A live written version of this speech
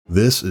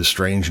This is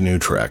Strange New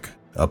Trek,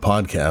 a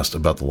podcast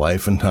about the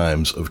life and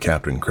times of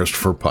Captain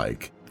Christopher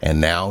Pike.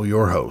 And now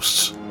your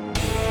hosts.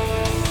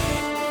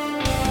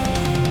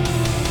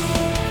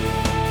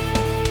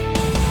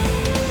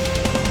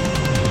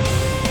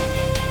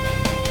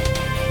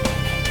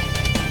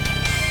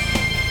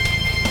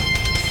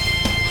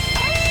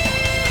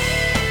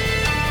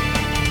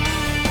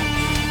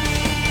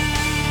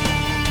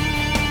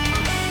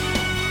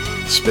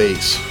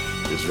 Space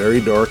is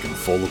very dark and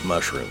full of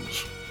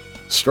mushrooms.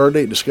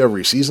 Stardate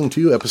Discovery Season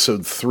 2,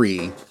 Episode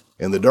 3.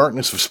 In the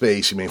darkness of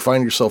space, you may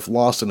find yourself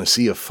lost in a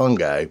sea of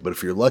fungi, but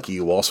if you're lucky,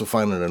 you'll also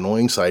find an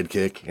annoying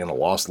sidekick and a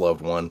lost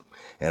loved one,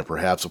 and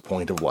perhaps a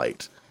point of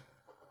light.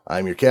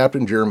 I'm your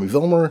captain, Jeremy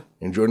Vilmer,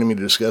 and joining me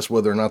to discuss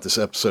whether or not this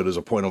episode is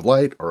a point of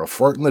light or a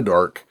fart in the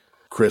dark,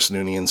 Chris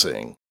Noonian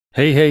Singh.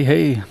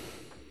 Hey.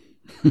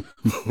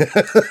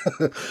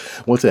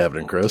 What's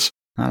happening, Chris?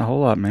 Not a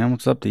whole lot, man.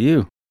 What's up to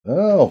you?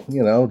 Oh,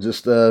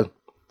 just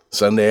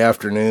Sunday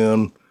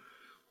afternoon,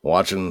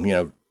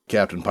 watching,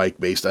 Captain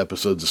Pike-based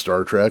episodes of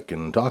Star Trek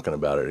and talking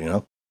about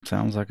it,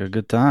 Sounds like a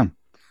good time.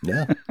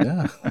 Yeah.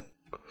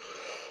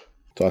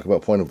 Talk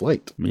about point of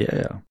light.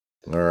 Yeah.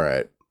 All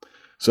right.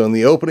 So in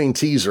the opening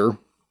teaser,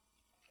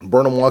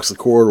 Burnham walks the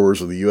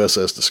corridors of the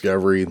USS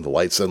Discovery. The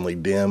lights suddenly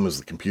dim as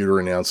the computer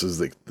announces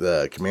that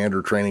the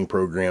Commander Training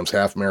Program's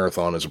half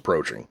marathon is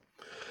approaching.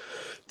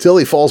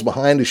 Tilly falls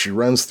behind as she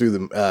runs through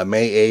the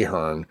May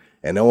Ahern,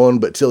 and no one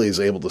but Tilly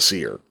is able to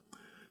see her.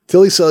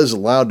 Tilly says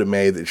aloud to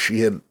May that she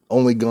had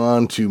only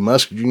gone to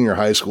Musk Junior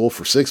High School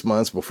for 6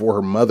 months before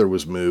her mother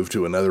was moved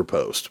to another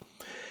post,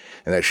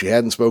 and that she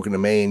hadn't spoken to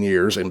May in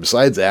years, and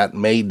besides that,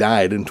 May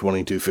died in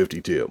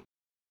 2252.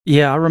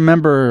 Yeah, I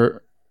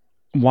remember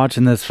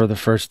watching this for the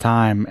first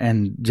time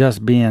and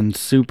just being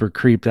super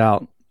creeped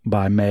out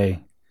by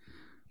May,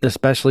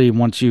 especially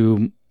once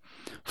you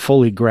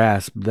fully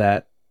grasp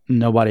that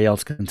nobody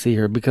else can see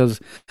her,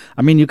 because,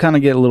 you kind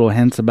of get little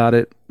hints about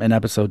it in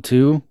episode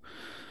 2,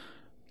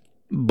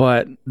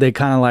 but they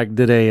kind of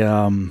did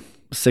a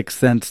Sixth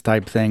Sense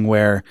type thing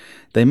where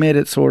they made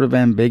it sort of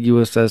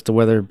ambiguous as to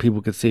whether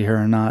people could see her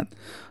or not.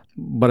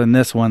 But in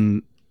this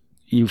one,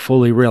 you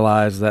fully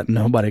realize that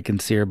nobody can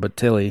see her but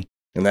Tilly.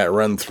 And that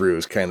run through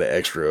is kind of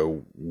extra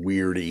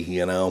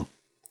weirdy,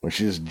 when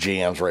she just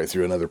jams right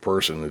through another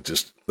person.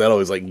 That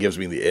always gives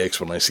me the icks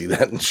when I see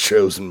that in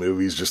shows and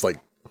movies, just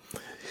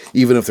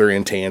even if they're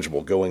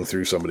intangible, going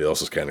through somebody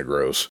else is kind of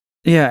gross.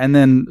 Yeah, and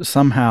then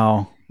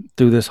somehow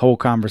through this whole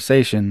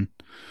conversation,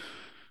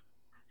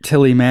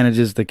 Tilly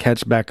manages to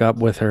catch back up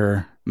with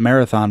her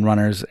marathon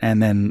runners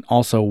and then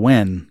also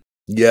win.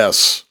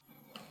 Yes.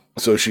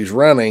 So she's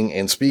running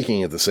and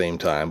speaking at the same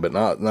time, but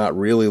not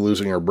really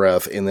losing her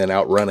breath and then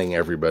outrunning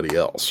everybody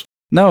else.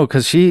 No,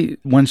 because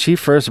when she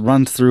first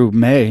runs through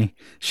May,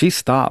 she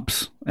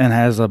stops and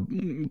has a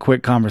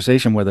quick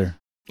conversation with her.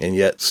 And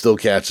yet still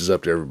catches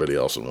up to everybody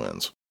else and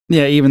wins.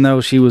 Yeah, even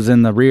though she was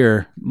in the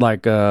rear,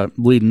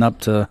 leading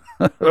up to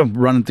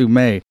running through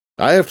May.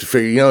 I have to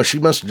figure, she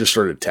must have just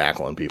started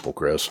tackling people,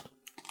 Chris.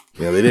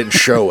 They didn't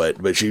show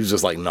it, but she was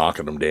just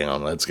knocking them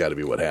down. That's got to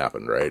be what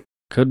happened, right?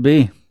 Could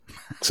be.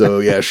 So,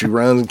 yeah, she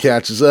runs and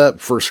catches up,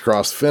 first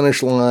across the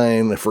finish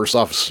line. The First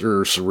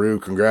Officer Saru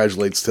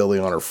congratulates Tilly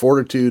on her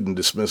fortitude and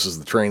dismisses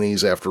the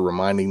trainees after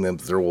reminding them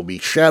that there will be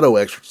shadow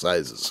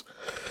exercises,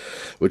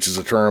 which is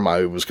a term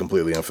I was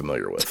completely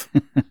unfamiliar with.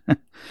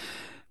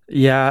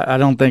 Yeah, I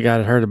don't think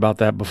I'd heard about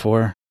that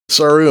before.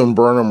 Saru and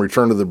Burnham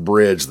return to the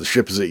bridge. The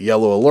ship is at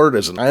yellow alert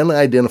as an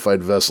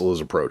unidentified vessel is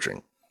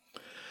approaching.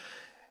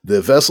 The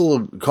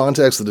vessel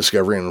contacts the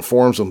Discovery and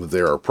informs them that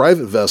they are a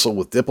private vessel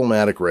with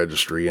diplomatic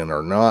registry and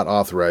are not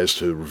authorized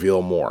to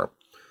reveal more.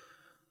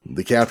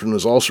 The captain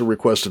is also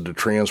requested to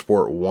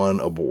transport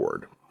one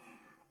aboard.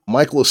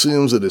 Michael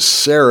assumes it is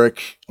Sarek,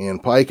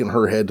 and Pike and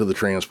her head to the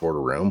transporter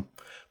room.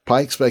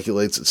 Pike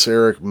speculates that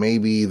Sarek may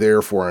be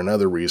there for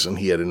another reason.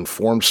 He had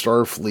informed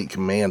Starfleet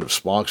Command of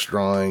Spock's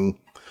drawing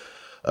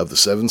of the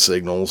 7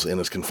 signals in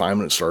his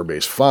confinement at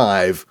Starbase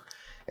 5,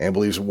 and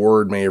believes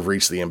word may have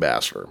reached the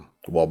ambassador.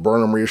 While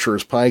Burnham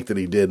reassures Pike that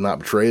he did not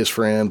betray his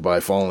friend by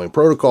following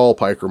protocol,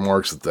 Pike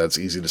remarks that that's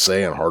easy to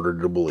say and harder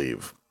to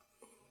believe.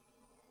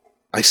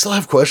 I still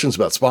have questions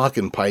about Spock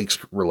and Pike's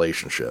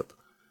relationship.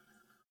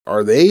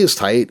 Are they as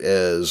tight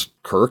as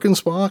Kirk and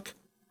Spock?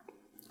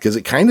 Because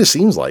it kind of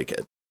seems like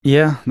it.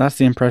 Yeah, that's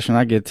the impression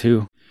I get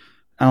too.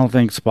 I don't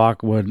think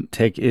Spock would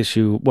take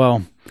issue.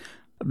 Well,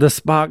 the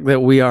Spock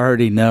that we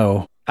already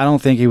know, I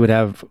don't think he would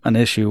have an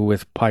issue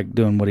with Pike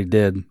doing what he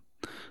did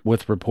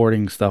with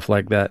reporting stuff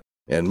like that.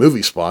 And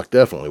movie Spock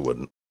definitely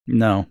wouldn't.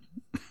 No.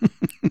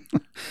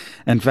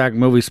 In fact,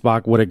 movie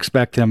Spock would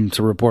expect him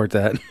to report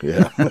that.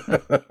 Yeah.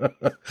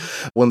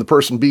 When the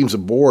person beams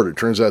aboard, it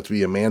turns out to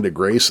be Amanda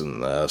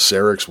Grayson,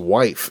 Sarek's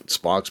wife,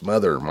 Spock's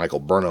mother, Michael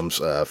Burnham's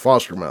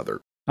foster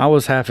mother. I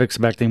was half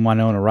expecting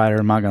Winona Ryder,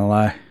 I'm not going to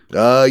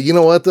lie. You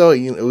know what, though?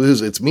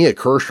 It's Mia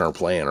Kirshner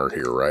playing her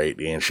here, right?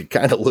 And she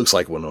kind of looks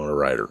like Winona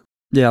Ryder.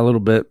 Yeah, a little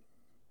bit.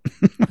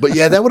 But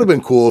yeah, that would have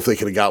been cool if they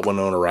could have got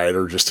Winona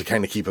Ryder just to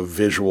kind of keep a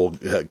visual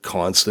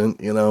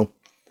constant,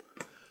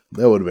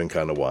 That would have been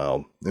kind of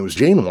wild. It was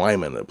Jane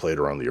Wyman that played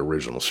her on the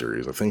original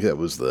series. I think that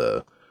was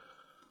the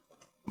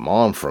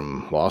mom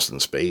from Lost in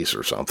Space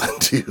or something,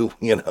 too,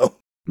 you know?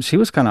 She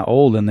was kind of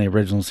old in the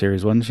original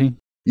series, wasn't she?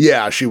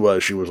 Yeah, she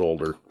was. She was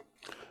older.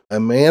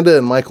 Amanda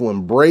and Michael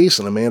embrace,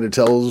 and Amanda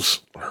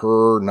tells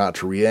her not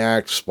to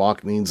react.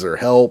 Spock needs their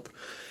help,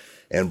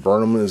 and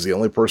Burnham is the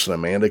only person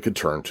Amanda could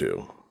turn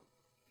to.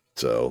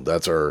 So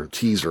that's our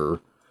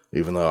teaser,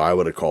 even though I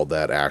would have called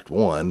that Act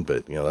 1,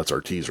 but, you know, that's our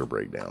teaser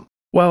breakdown.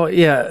 Well,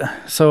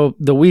 yeah, so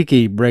the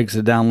wiki breaks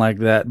it down like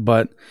that,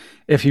 but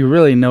if you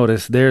really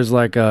notice, there's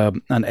like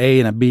an A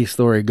and a B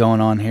story going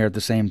on here at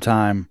the same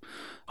time.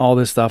 All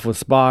this stuff with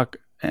Spock,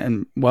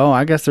 and, well,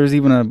 I guess there's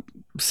even a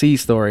C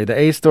story. The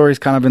A story is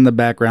kind of in the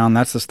background.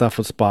 That's the stuff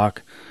with Spock.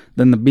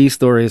 Then the B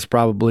story is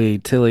probably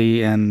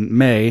Tilly and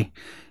May.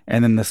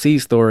 And then the C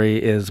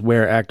story is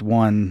where Act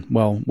 1,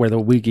 well, where the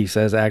wiki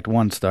says Act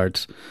 1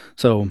 starts.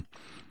 So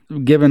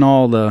given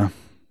all the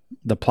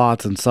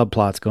plots and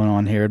subplots going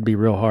on here, it'd be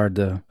real hard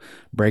to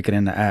break it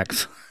into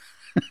acts.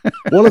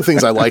 One of the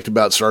things I liked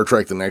about Star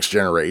Trek The Next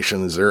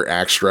Generation is their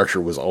act structure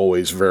was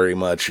always very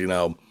much, you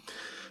know,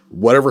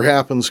 whatever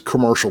happens,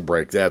 commercial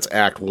break, that's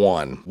Act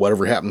 1.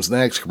 Whatever happens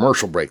next,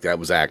 commercial break, that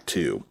was Act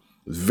 2.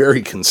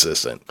 Very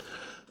consistent.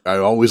 I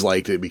always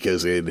liked it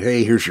because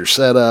hey, here's your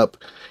setup,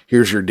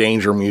 here's your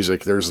danger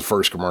music, there's the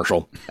first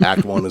commercial,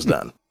 Act 1 is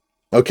done.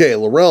 Okay,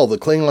 L'Rell, the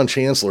Klingon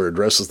Chancellor,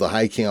 addresses the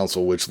High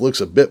Council, which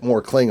looks a bit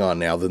more Klingon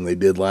now than they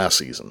did last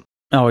season.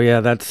 Oh,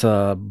 yeah, that's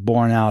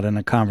borne out in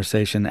a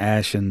conversation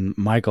Ash and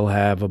Michael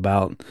have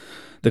about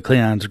the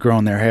Klingons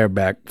growing their hair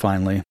back,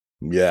 finally.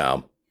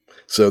 Yeah.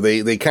 So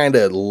they kind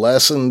of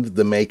lessened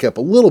the makeup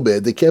a little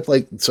bit. They kept,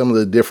 like, some of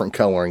the different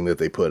coloring that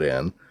they put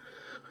in.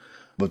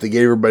 But they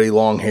gave everybody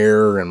long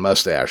hair and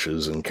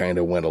mustaches and kind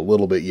of went a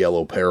little bit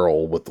yellow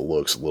peril with the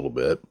looks a little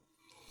bit.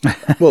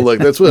 Well, look,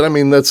 that's where the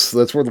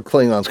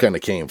Klingons kind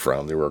of came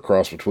from. They were a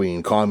cross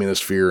between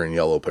communist fear and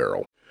yellow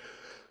peril.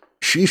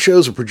 She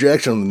shows a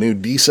projection of the new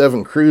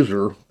D7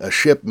 cruiser, a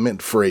ship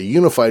meant for a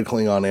unified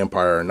Klingon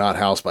empire, not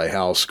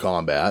house-by-house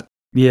combat.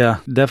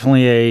 Yeah,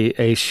 definitely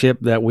a ship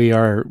that we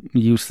are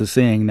used to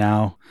seeing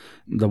now.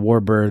 The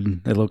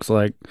Warbird, it looks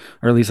like,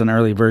 or at least an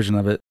early version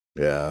of it.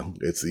 Yeah,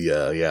 it's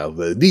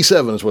the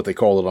D7 is what they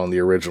called it on the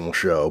original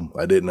show.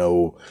 I didn't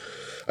know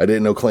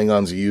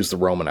Klingons used the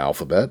Roman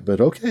alphabet, but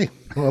okay,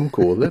 well, I'm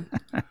cool with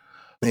it.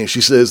 And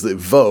she says that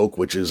Voke,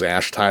 which is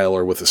Ash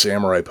Tyler with a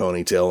samurai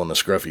ponytail and a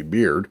scruffy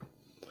beard,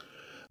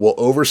 will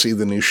oversee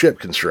the new ship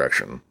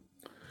construction.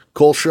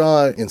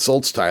 Colshaw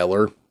insults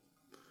Tyler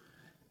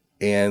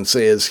and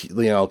says,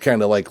 you know,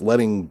 kind of like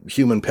letting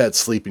human pets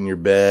sleep in your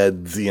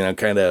bed, you know,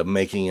 kind of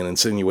making an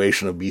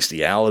insinuation of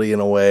bestiality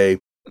in a way.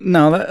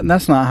 No,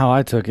 that's not how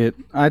I took it.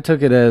 I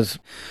took it as,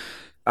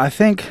 I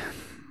think,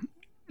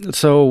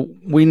 so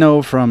we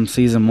know from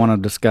season 1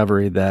 of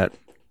Discovery that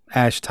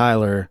Ash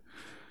Tyler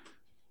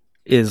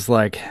is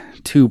like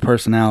two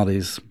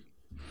personalities.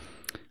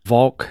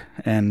 Volk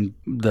and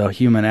the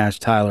human Ash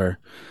Tyler.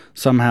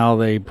 Somehow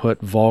they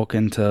put Volk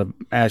into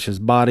Ash's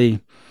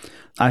body.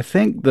 I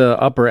think the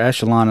upper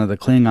echelon of the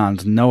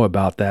Klingons know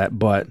about that,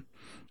 but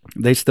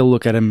they still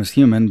look at him as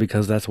human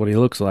because that's what he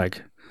looks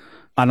like.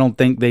 I don't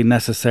think they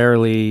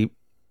necessarily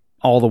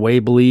all the way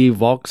believe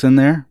Volk's in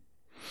there.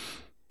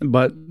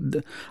 But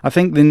I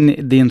think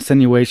the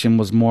insinuation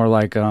was more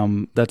like,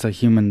 that's a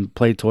human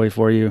play toy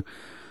for you.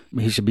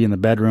 He should be in the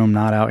bedroom,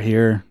 not out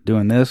here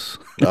doing this.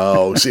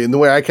 Oh, see, and the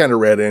way I kind of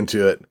read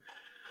into it,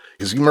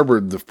 because you remember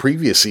the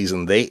previous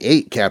season, they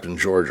ate Captain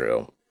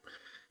Giorgio,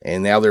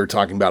 and now they're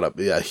talking about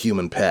a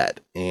human pet.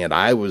 And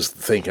I was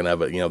thinking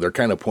of it, you know, they're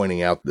kind of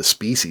pointing out the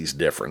species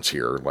difference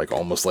here, like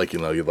almost like,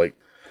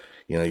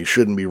 you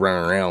shouldn't be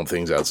running around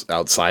things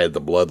outside the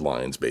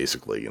bloodlines,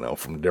 basically, you know,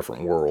 from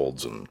different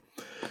worlds. And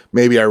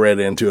maybe I read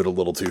into it a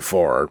little too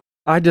far.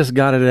 I just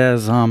got it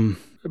as,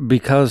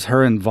 because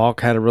her and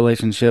Volk had a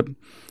relationship,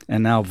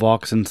 and now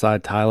Volk's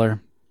inside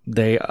Tyler,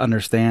 they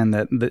understand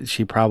that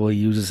she probably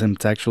uses him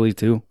sexually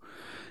too,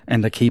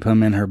 and to keep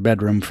him in her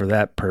bedroom for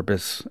that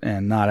purpose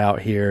and not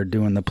out here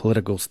doing the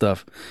political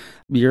stuff.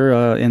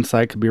 Your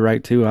insight could be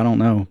right too. I don't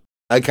know.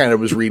 I kind of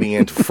was reading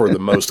into for the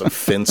most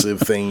offensive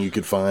thing you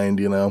could find,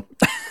 you know.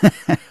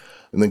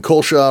 And then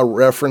Colshaw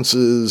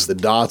references the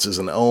dots as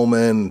an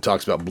omen,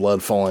 talks about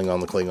blood falling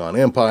on the Klingon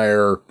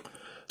Empire.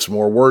 Some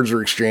more words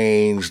are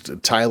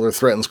exchanged. Tyler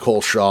threatens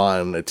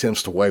Colshaw and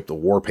attempts to wipe the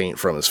war paint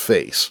from his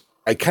face.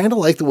 I kind of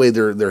like the way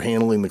they're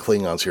handling the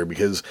Klingons here,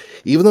 because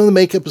even though the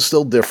makeup is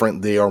still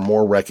different, they are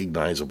more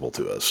recognizable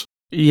to us.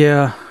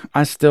 Yeah,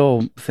 I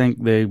still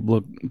think they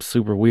look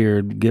super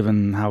weird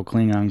given how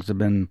Klingons have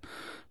been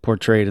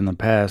portrayed in the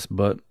past,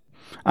 but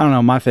I don't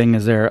know. My thing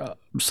is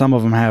some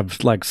of them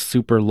have like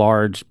super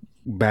large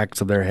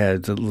backs of their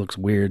heads. It looks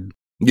weird.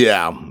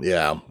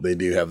 Yeah, they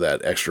do have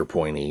that extra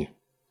pointy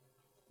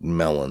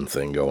melon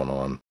thing going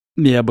on.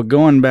 Yeah, but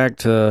going back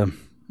to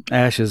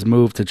Ash's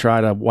move to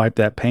try to wipe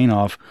that paint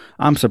off,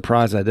 I'm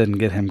surprised I didn't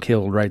get him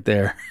killed right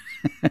there.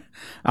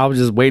 I was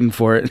just waiting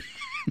for it.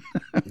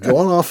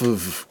 Going off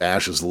of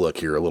Ash's look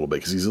here a little bit,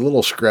 because he's a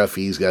little scruffy,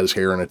 he's got his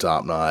hair in a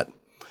top knot.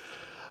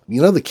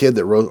 You know the kid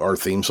that wrote our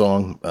theme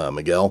song,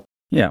 Miguel?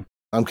 Yeah.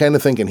 I'm kind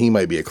of thinking he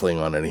might be a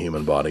Klingon in a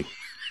human body.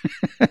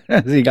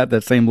 He got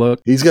that same look.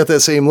 He's got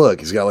that same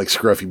look. He's got like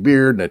scruffy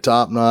beard and a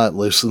top knot,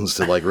 listens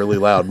to like really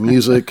loud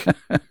music.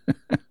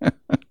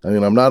 I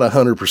mean, I'm not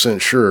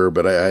 100% sure,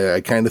 but I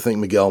kind of think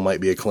Miguel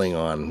might be a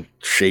Klingon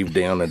shaved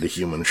down into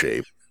human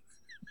shape.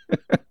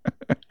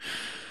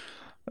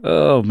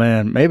 Oh,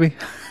 man, maybe.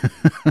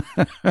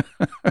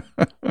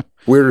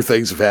 Weirder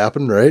things have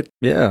happened, right?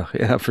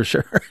 Yeah, for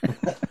sure.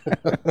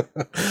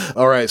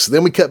 All right, so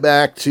then we cut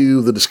back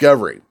to the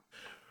Discovery.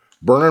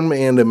 Burnham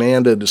and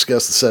Amanda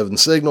discuss the 7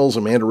 signals.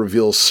 Amanda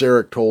reveals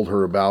Sarek told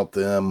her about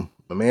them.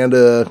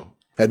 Amanda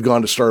had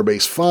gone to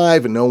Starbase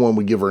 5, and no one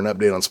would give her an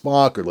update on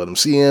Spock or let him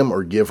see him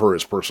or give her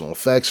his personal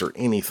effects or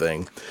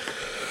anything.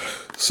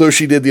 So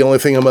she did the only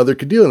thing a mother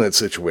could do in that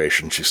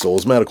situation. She stole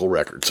his medical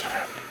records.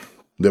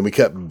 Then we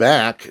cut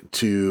back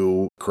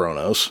to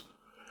Kronos.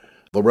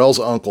 Laurel's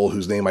uncle,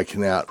 whose name I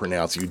cannot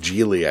pronounce,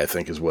 Ujili, I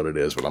think is what it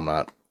is, but I'm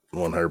not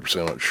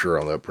 100% sure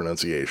on that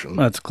pronunciation.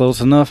 That's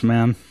close enough,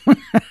 man.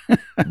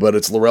 But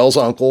it's Laurel's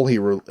uncle. He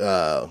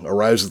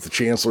arrives at the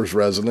Chancellor's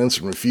residence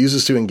and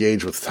refuses to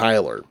engage with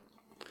Tyler.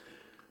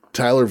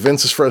 Tyler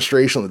vents his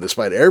frustration that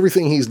despite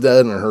everything he's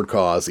done in her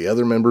cause, the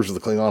other members of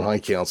the Klingon High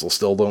Council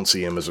still don't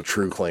see him as a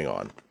true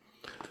Klingon.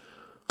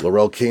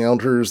 Laurel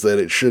counters that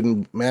it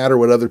shouldn't matter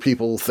what other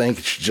people think,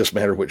 it should just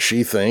matter what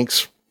she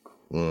thinks.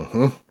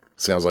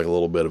 Sounds like a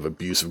little bit of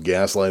abusive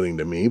gaslighting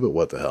to me, but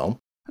what the hell?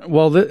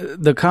 Well,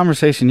 the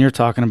conversation you're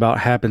talking about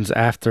happens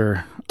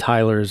after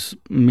Tyler's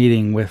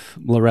meeting with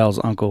Laurel's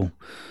uncle.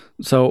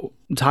 So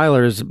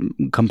Tyler's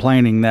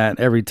complaining that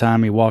every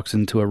time he walks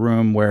into a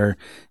room where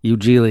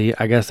Ujili,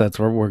 I guess that's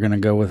where we're going to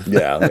go with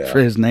for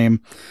his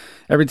name.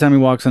 Every time he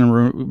walks in a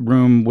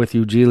room with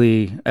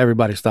Ujili,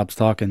 everybody stops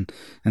talking.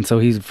 And so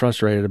he's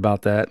frustrated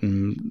about that.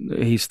 And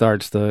he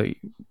starts the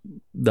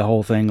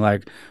whole thing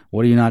like,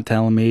 what are you not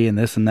telling me? And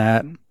this and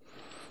that.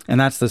 And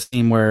that's the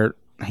scene where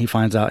he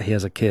finds out he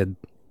has a kid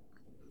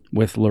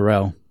with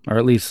Laurel, or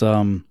at least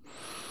Voq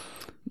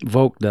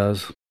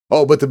does.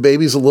 Oh, but the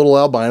baby's a little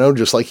albino,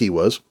 just like he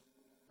was.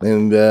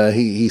 And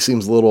he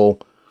seems a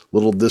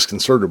little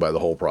disconcerted by the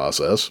whole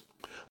process.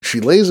 She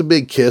lays a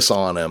big kiss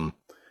on him,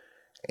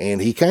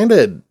 and he kind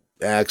of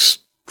acts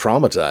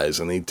traumatized,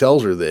 and he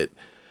tells her that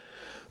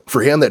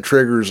for him that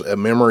triggers a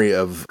memory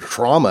of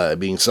trauma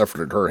being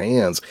suffered at her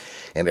hands,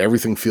 and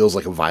everything feels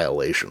like a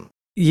violation.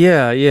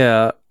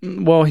 Yeah.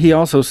 Well, he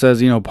also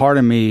says, part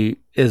of me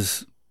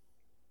is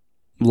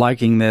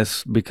liking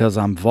this because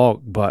I'm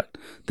Voq, but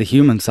the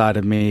human side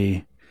of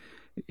me,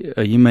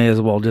 you may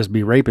as well just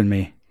be raping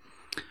me.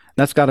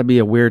 That's got to be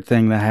a weird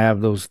thing to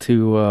have those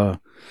two, I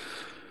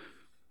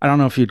don't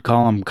know if you'd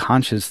call them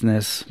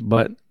consciousness,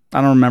 but I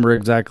don't remember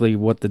exactly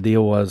what the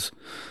deal was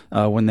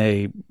when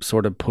they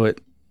sort of put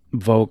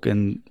Voq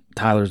in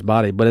Tyler's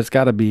body, but it's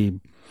got to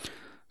be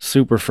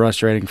super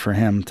frustrating for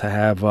him to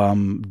have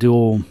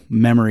dual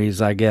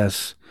memories, I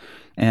guess,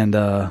 and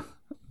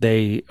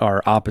they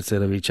are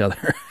opposite of each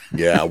other.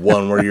 Yeah,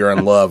 one where you're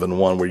in love and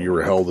one where you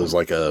were held as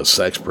like a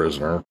sex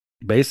prisoner.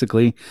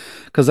 Basically,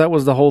 because that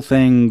was the whole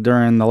thing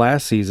during the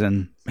last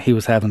season he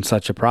was having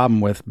such a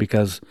problem with,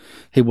 because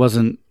he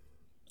wasn't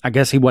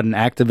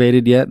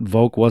activated yet.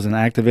 Voq wasn't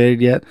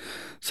activated yet.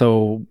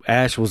 So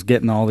Ash was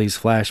getting all these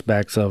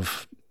flashbacks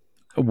of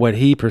what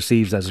he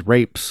perceives as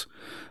rapes,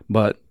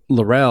 but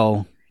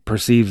Laurel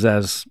perceives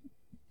as,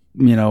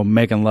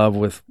 making love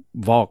with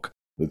Voq.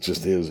 It's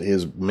just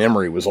his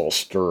memory was all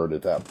stirred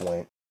at that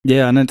point.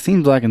 Yeah, and it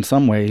seems like in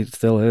some way it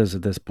still is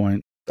at this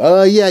point.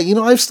 Yeah,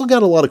 I've still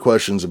got a lot of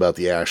questions about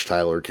the Ash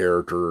Tyler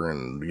character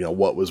and,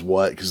 what was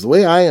what. Because the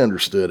way I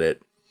understood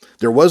it,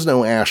 there was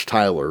no Ash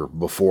Tyler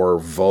before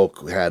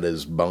Voq had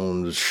his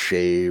bones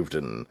shaved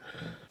and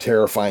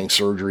terrifying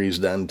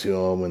surgeries done to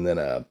him, and then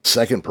a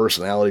second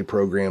personality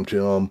program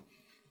to him.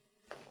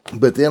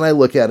 But then I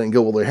look at it and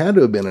go, well, there had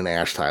to have been an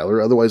Ash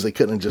Tyler. Otherwise, they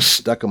couldn't have just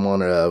stuck him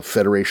on a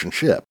Federation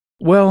ship.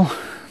 Well,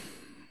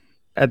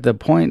 at the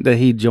point that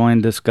he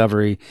joined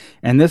Discovery,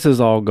 and this is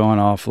all going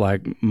off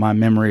like my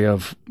memory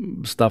of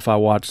stuff I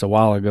watched a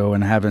while ago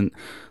and haven't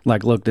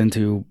looked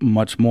into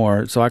much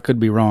more, so I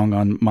could be wrong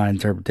on my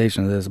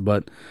interpretation of this,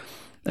 but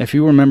if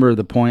you remember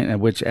the point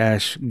at which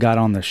Ash got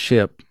on the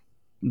ship,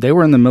 they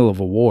were in the middle of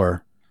a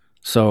war,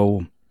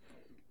 so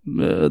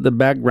the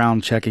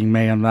background checking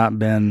may have not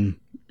been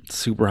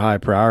super high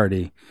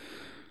priority.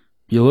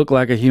 You look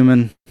like a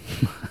human.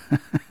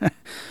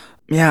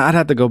 Yeah, I'd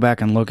have to go back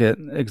and look at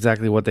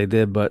exactly what they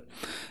did, but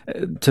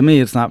to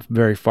me, it's not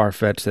very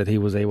far-fetched that he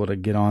was able to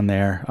get on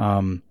there,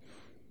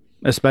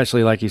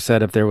 especially, like you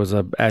said, if there was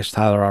a Ash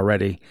Tyler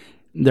already.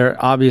 There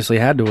obviously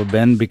had to have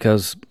been,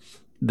 because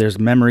there's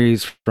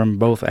memories from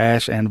both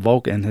Ash and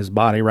Voq in his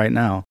body right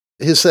now.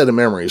 His set of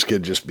memories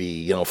could just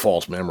be,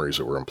 false memories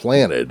that were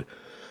implanted,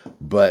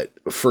 but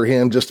for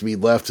him just to be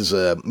left as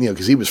a,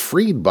 because he was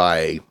freed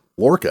by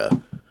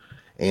Lorca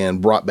and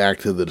brought back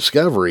to the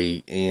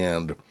Discovery,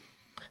 and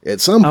At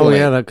some point... Oh,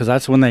 yeah, because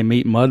that's when they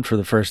meet Mud for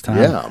the first time.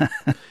 Yeah.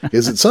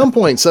 Because at some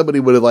point, somebody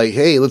would have like,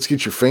 hey, let's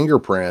get your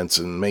fingerprints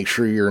and make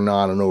sure you're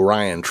not an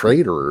Orion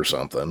traitor or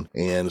something.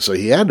 And so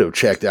he had to have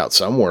checked out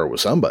somewhere with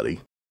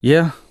somebody.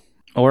 Yeah.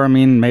 Or, I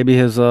mean, maybe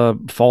his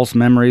false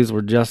memories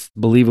were just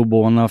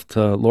believable enough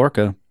to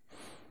Lorca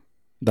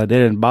that they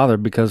didn't bother,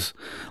 because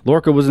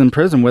Lorca was in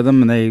prison with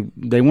him, and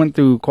they went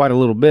through quite a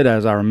little bit,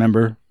 as I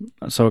remember.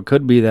 So it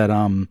could be that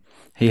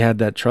he had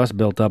that trust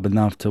built up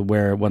enough to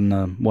where it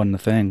wasn't a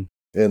thing.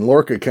 And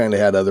Lorca kind of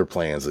had other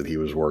plans that he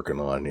was working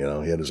on. You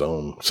know, he had his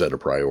own set of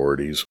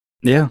priorities.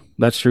 Yeah,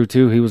 that's true,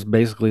 too. He was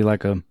basically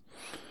like I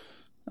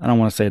don't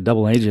want to say a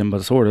double agent,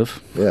 but sort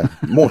of. Yeah,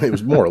 it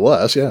was more or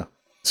less, yeah.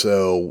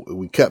 So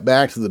we cut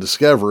back to the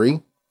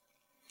Discovery,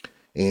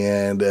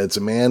 and it's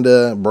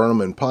Amanda, Burnham,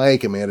 and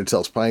Pike. Amanda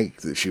tells Pike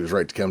that she was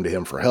right to come to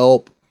him for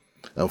help.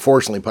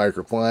 Unfortunately, Pike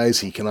replies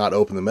he cannot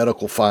open the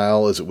medical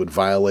file as it would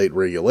violate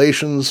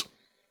regulations.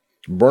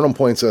 Burnham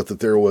points out that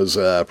there was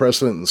a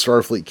precedent in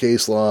Starfleet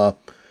case law.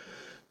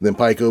 Then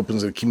Pike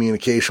opens a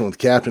communication with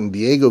Captain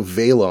Diego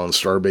Vela on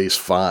Starbase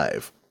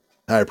 5.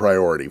 High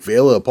priority.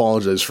 Vela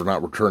apologizes for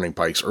not returning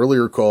Pike's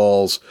earlier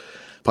calls.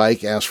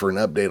 Pike asks for an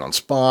update on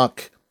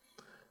Spock.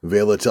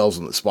 Vela tells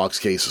him that Spock's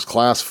case is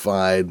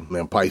classified,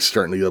 and Pike's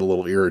starting to get a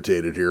little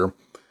irritated here.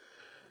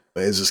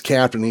 As his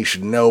captain, he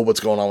should know what's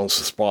going on with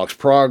Spock's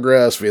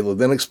progress. Vela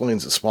then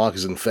explains that Spock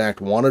is in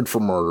fact wanted for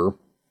murder.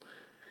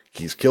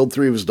 He's killed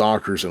 3 of his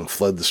doctors and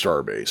fled the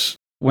starbase.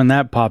 When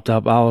that popped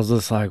up, I was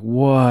just like,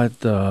 what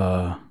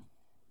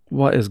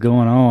is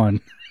going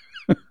on?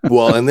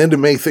 Well, and then to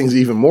make things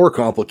even more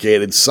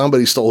complicated,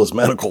 somebody stole his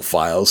medical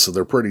files, so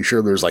they're pretty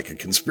sure there's like a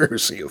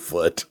conspiracy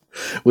afoot,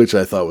 which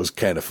I thought was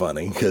kind of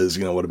funny, because,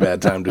 you know, what a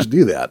bad time to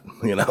do that,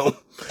 you know?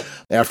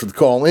 After the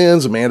call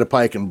ends, Amanda,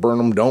 Pike, and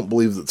Burnham don't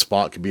believe that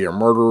Spock could be a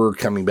murderer,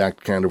 coming back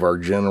to kind of our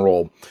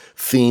general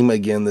theme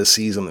again this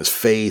season is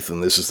faith,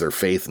 and this is their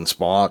faith in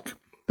Spock,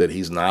 that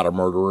he's not a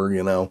murderer,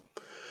 you know?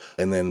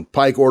 And then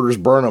Pike orders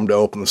Burnham to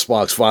open the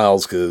Spock's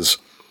files, because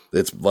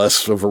it's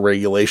less of a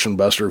regulation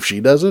buster if she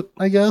does it,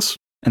 I guess.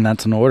 And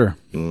that's an order.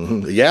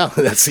 Mm-hmm. Yeah,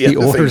 that's the He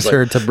orders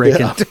her to break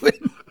into it.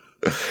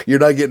 You're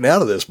not getting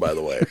out of this, by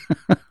the way.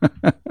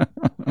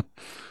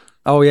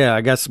 Oh, yeah,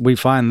 I guess we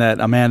find that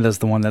Amanda's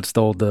the one that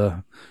stole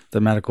the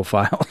medical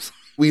files.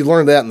 We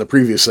learned that in the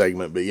previous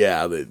segment, but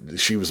yeah, that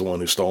she was the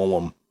one who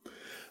stole them.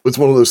 It's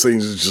one of those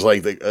things, it's just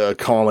like a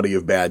comedy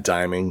of bad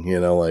timing,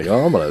 you know, like,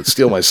 oh, I'm going to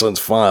steal my son's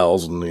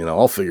files, and, you know,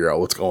 I'll figure out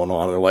what's going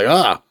on. And they're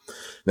like,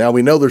 now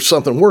we know there's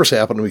something worse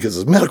happening because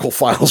his medical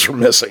files are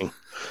missing.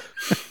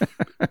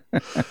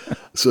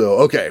 So,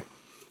 okay.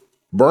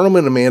 Burnham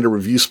and Amanda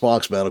review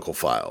Spock's medical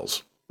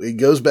files. It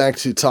goes back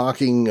to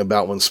talking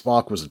about when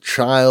Spock was a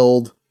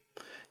child,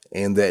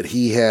 and that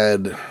he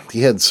had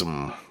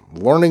some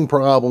learning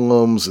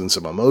problems and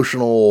some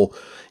emotional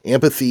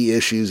empathy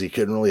issues. He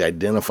couldn't really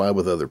identify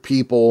with other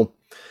people.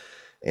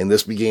 And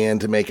this began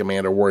to make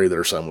Amanda worry that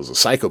her son was a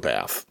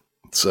psychopath.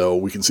 So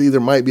we can see there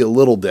might be a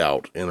little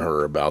doubt in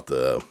her about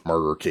the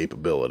murder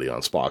capability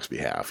on Spock's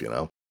behalf, you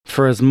know?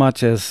 For as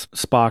much as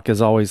Spock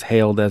is always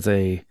hailed as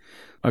a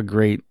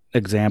great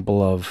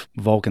example of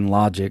Vulcan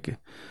logic,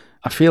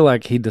 I feel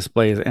like he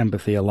displays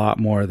empathy a lot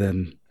more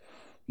than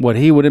what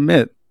he would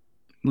admit.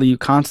 You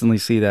constantly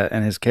see that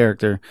in his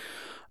character.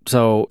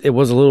 So it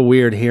was a little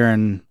weird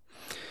hearing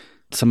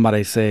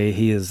somebody say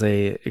he is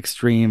has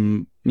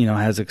extreme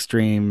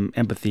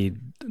empathy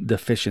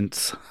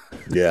deficiency.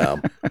 Yeah.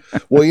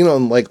 Well, you know,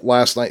 like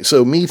last night,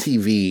 so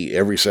MeTV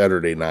every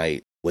Saturday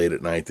night, late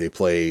at night, they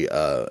play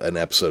an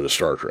episode of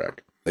Star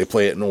Trek. They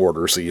play it in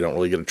order, so you don't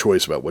really get a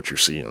choice about what you're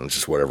seeing. It's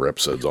just whatever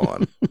episode's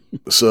on.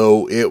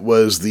 So it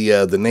was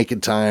the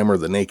Naked Time or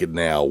the Naked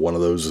Now. One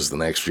of those is the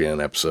Next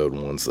Gen episode,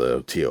 and one's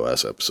the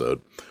TOS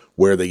episode,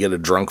 where they get a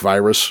drunk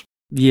virus.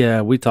 Yeah,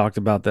 we talked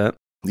about that.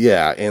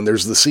 Yeah, and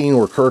there's the scene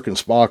where Kirk and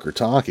Spock are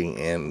talking,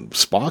 and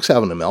Spock's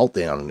having a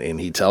meltdown, and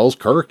he tells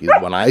Kirk,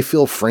 when I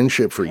feel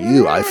friendship for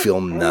you, I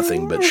feel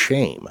nothing but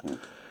shame.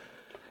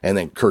 And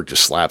then Kirk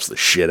just slaps the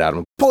shit out of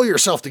him. Pull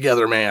yourself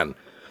together, man.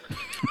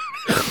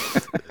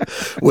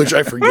 Which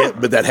I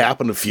forget, but that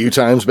happened a few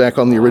times back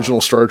on the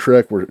original Star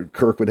Trek, where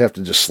Kirk would have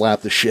to just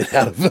slap the shit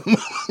out of him.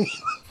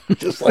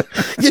 Just like,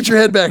 get your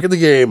head back in the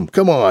game.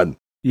 Come on.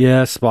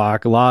 Yeah,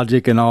 Spock,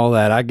 logic and all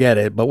that. I get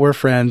it, but we're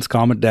friends.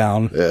 Calm it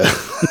down. Yeah.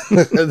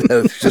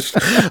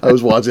 I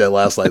was watching that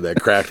last night.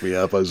 That cracked me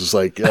up. I was just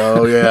like,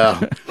 oh, yeah.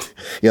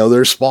 You know,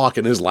 there's Spock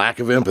and his lack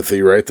of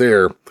empathy right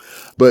there.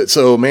 But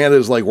so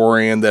Amanda's like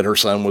worrying that her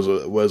son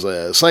was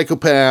a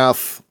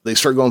psychopath. They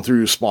start going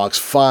through Spock's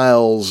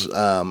files.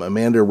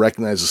 Amanda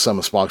recognizes some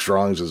of Spock's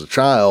drawings as a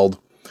child,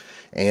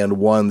 and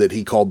one that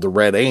he called the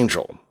Red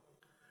Angel,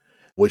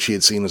 which he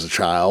had seen as a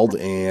child,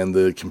 and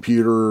the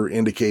computer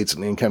indicates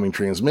an incoming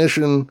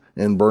transmission,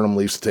 and Burnham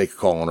leaves to take a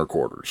call in her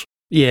quarters.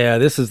 Yeah,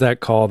 this is that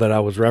call that I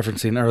was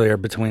referencing earlier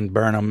between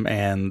Burnham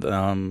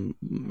and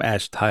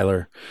Ash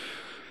Tyler.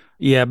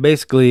 Yeah,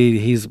 basically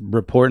he's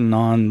reporting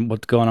on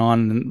what's going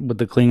on with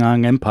the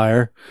Klingon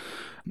Empire.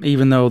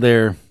 Even though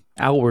they're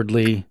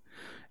outwardly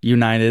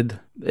united,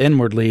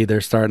 inwardly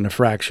they're starting to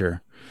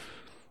fracture.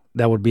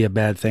 that would be a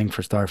bad thing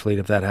for Starfleet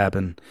if that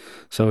happened.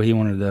 So he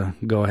wanted to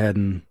go ahead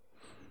and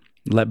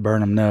let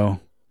Burnham know.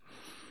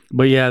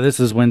 But yeah, this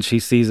is when she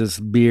sees his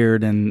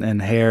beard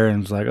and hair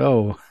and is like,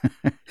 oh,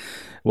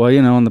 well,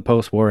 in the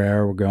post-war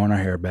era, we're growing our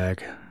hair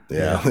back.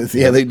 Yeah.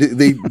 They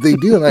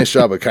do a nice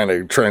job of kind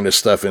of trying to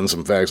stuff in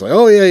some facts like,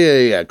 oh,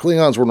 yeah.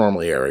 Klingons were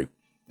normally hairy.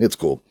 It's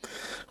cool.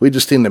 We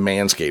just tend to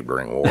manscape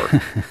during war.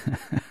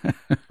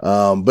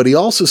 But he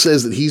also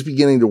says that he's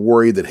beginning to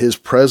worry that his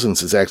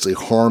presence is actually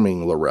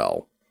harming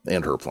L'Rell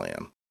and her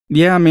plan.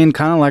 Yeah, I mean,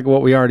 kind of like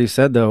what we already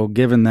said, though,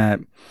 given that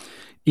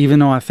even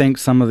though I think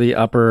some of the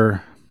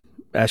upper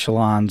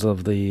echelons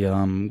of the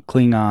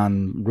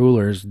Klingon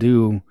rulers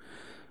do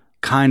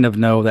kind of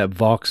know that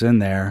Vok's in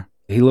there,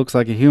 he looks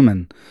like a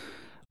human.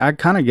 I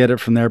kind of get it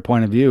from their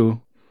point of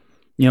view.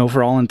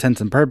 For all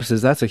intents and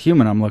purposes, that's a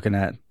human I'm looking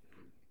at.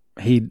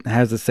 He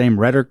has the same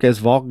rhetoric as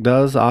Vok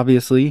does,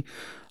 obviously.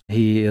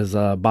 He is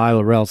by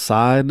L'Rell's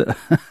side.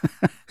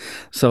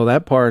 So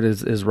that part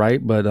is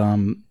right. But,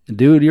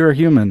 dude, you're a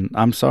human.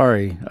 I'm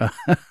sorry.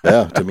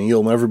 Yeah, to me,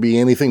 you'll never be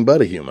anything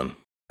but a human.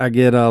 I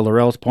get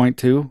L'Rell's point,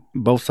 too.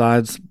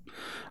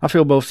 I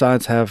feel both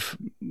sides have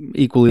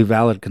equally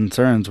valid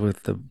concerns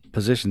with the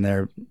position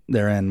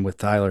they're in with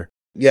Tyler.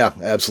 Yeah,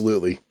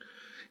 absolutely.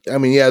 I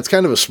mean, yeah, it's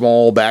kind of a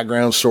small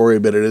background story,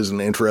 but it is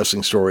an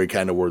interesting story,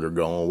 kind of where they're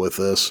going with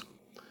this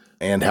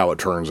and how it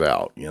turns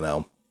out,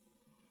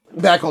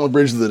 Back on the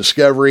bridge of the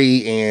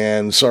Discovery,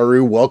 and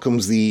Saru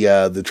welcomes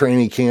the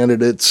trainee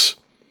candidates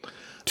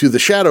to the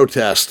shadow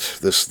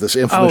test, this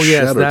infamous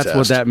shadow test. That's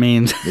what that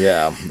means.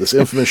 Yeah, this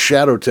infamous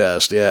shadow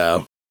test,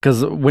 yeah.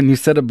 Because when you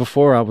said it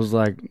before, I was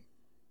like,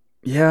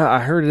 yeah, I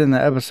heard it in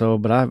the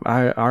episode, but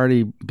I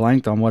already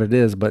blanked on what it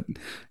is. But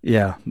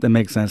yeah, that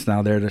makes sense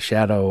now. They're the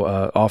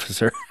shadow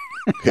officer.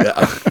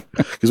 Yeah,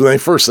 because when they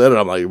first said it,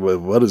 I'm like,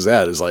 what is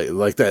that? It's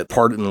like that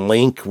part in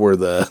Link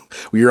where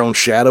your own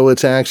shadow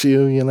attacks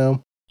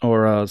you,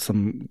 Or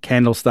some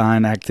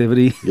Candlestein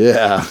activity.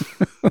 Yeah.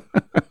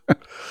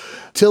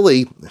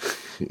 Tilly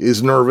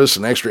is nervous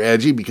and extra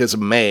edgy because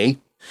of May,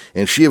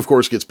 and she, of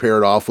course, gets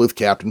paired off with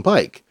Captain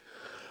Pike.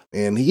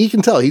 And he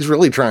can tell he's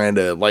really trying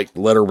to,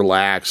 let her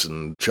relax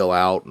and chill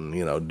out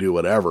and, do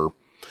whatever.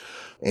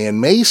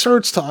 And May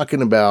starts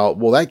talking about,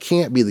 well, that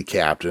can't be the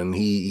captain.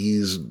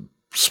 He's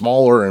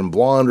smaller and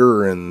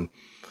blonder, and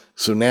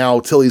so now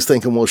Tilly's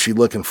thinking, well, she's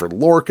looking for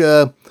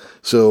Lorca.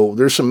 So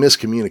there's some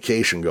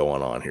miscommunication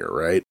going on here,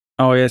 right?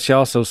 Oh, yeah, she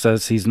also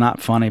says he's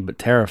not funny, but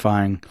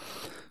terrifying.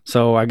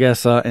 So I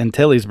guess in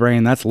Tilly's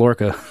brain, that's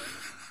Lorca.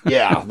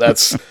 Yeah,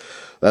 that's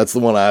the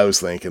one I was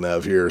thinking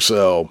of here.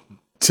 So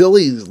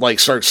Tilly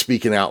starts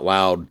speaking out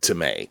loud to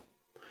May.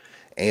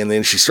 And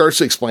then she starts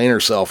to explain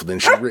herself, and then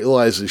she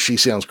realizes she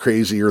sounds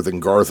crazier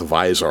than Garth of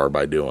Izar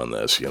by doing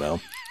this,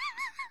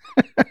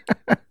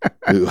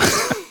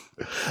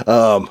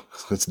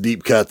 It's a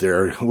deep cut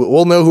there.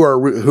 We'll know who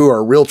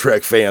our Real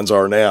Trek fans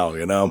are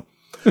now,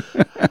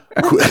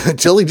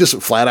 Tilly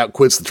just flat out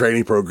quits the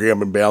training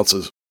program and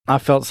bounces. I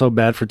felt so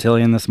bad for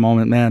Tilly in this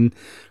moment, man,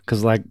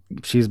 because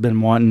she's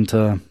been wanting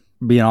to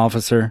be an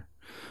officer,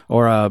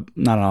 or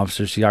not an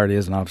officer. She already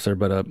is an officer,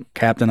 but a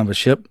captain of a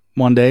ship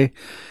one day.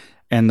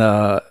 And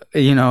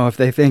if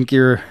they think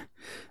you're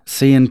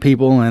seeing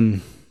people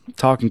and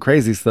talking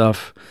crazy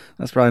stuff,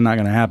 that's probably not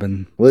going to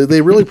happen. Well,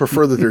 they really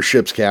prefer that their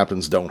ship's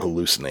captains don't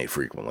hallucinate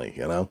frequently.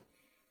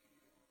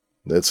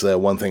 That's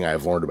one thing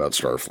I've learned about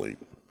Starfleet.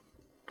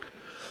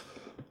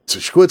 So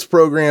she quits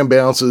program,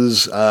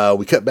 bounces.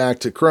 We cut back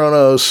to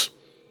Kronos.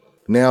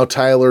 Now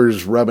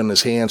Tyler's rubbing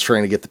his hands,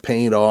 trying to get the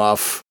paint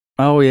off.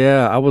 Oh,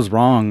 yeah. I was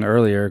wrong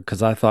earlier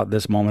because I thought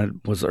this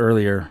moment was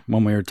earlier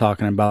when we were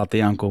talking about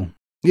the uncle.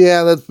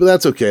 Yeah,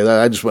 that's okay.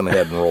 I just went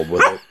ahead and rolled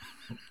with it.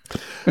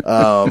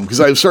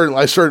 Because I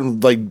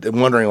started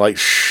wondering,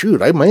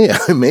 shoot, I may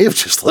have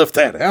just left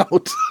that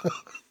out.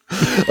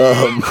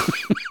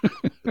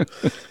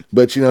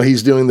 But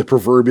he's doing the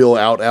proverbial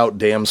out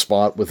damn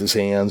spot with his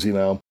hands,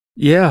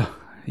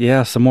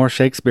 Yeah, some more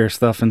Shakespeare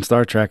stuff in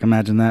Star Trek.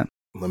 Imagine that.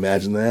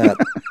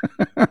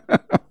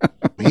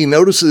 He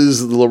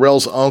notices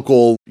L'Rell's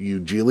uncle,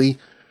 Ujili,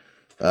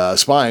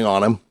 spying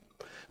on him.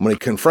 When he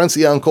confronts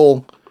the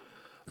uncle,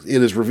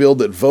 it is revealed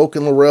that Vok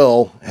and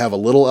L'Rell have a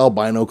little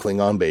albino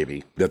Klingon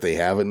baby that they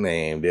haven't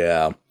named.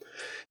 Yeah.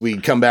 We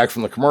come back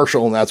from the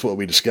commercial, and that's what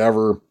we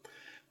discover,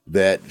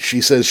 that she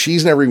says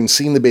she's never even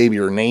seen the baby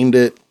or named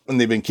it, and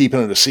they've been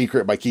keeping it a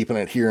secret by keeping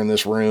it here in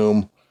this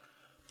room.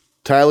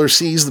 Tyler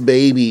sees the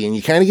baby, and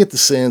you kind of get the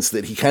sense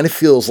that he kind of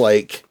feels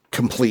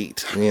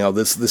complete.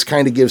 This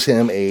kind of gives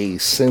him a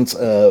sense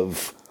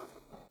of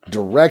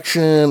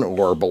direction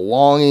or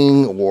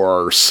belonging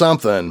or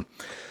something.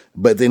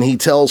 But then he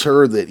tells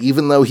her that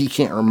even though he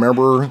can't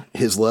remember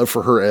his love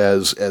for her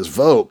as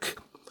Vok,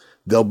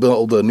 they'll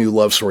build a new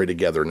love story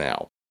together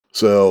now.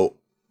 So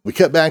we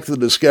cut back to the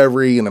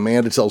Discovery, and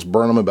Amanda tells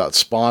Burnham about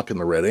Spock and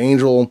the Red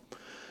Angel.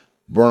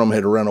 Burnham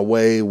had run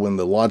away when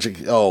the logic...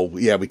 Oh,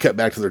 yeah, we cut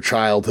back to their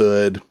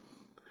childhood.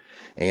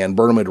 And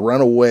Burnham had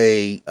run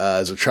away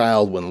as a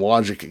child when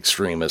logic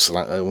extremists... And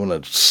I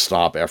want to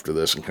stop after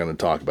this and kind of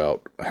talk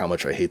about how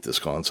much I hate this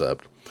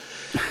concept.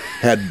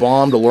 had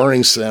bombed a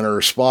learning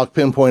center. Spock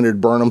pinpointed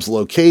Burnham's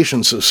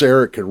location so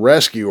Sarek could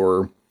rescue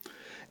her.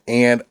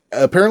 And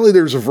apparently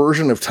there's a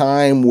version of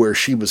time where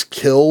she was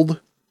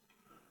killed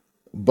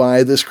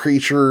by this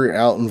creature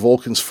out in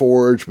Vulcan's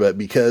Forge, but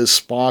because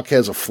Spock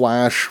has a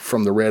flash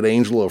from the Red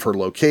Angel of her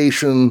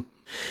location,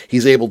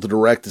 he's able to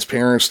direct his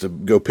parents to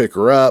go pick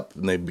her up,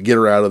 and they get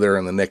her out of there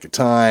in the nick of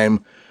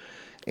time.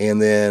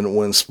 And then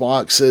when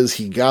Spock says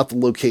he got the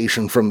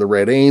location from the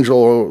Red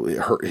Angel,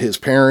 his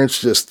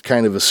parents just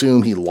kind of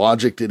assume he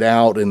logicked it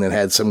out and then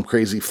had some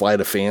crazy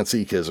flight of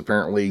fancy, because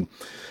apparently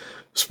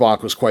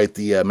Spock was quite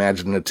the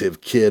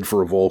imaginative kid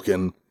for a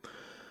Vulcan.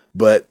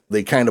 But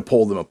they kind of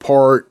pulled them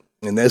apart.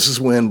 And this is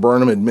when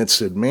Burnham admits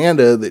to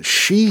Amanda that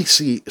she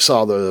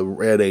saw the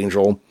Red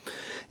Angel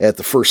at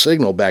the first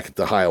signal back at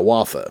the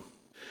Hiawatha.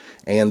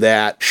 And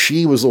that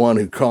she was the one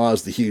who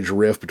caused the huge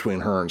rift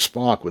between her and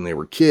Spock when they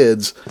were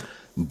kids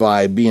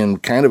by being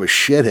kind of a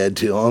shithead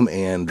to him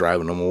and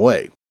driving him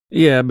away.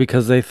 Yeah,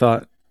 because they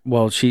thought,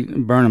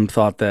 Burnham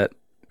thought that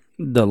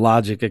the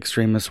logic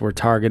extremists were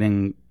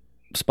targeting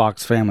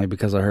Spock's family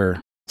because of her.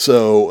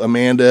 So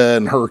Amanda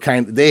and her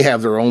they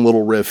have their own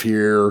little riff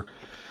here.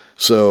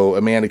 So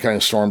Amanda kind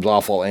of storms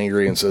off all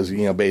angry and says,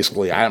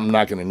 basically, I'm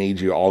not going to need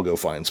you. I'll go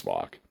find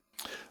Spock.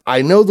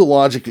 I know the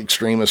logic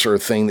extremists are a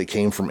thing that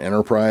came from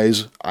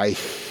Enterprise. I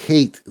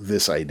hate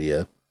this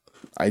idea.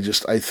 I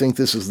think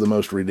this is the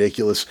most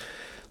ridiculous.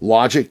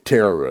 Logic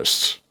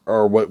terrorists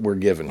are what we're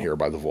given here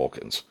by the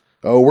Vulcans.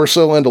 Oh, we're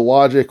so into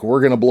logic,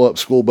 we're going to blow up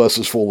school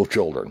buses full of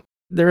children.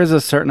 There is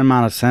a certain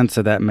amount of sense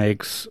that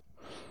makes.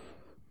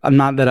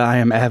 Not that I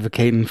am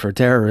advocating for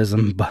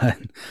terrorism, but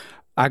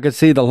I could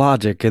see the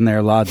logic in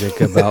their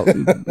logic about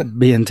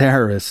being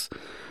terrorists.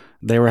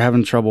 They were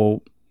having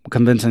trouble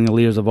convincing the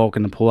leaders of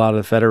Vulcan to pull out of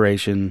the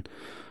Federation.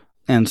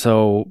 And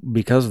so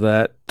because of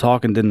that,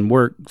 talking didn't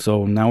work.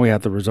 So now we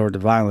have to resort to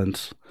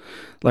violence.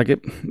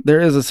 There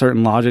is a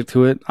certain logic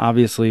to it.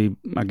 Obviously,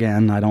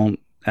 again, I don't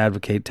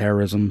advocate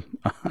terrorism.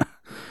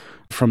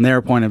 From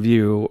their point of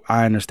view,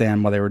 I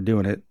understand why they were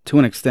doing it to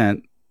an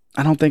extent.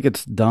 I don't think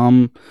it's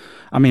dumb.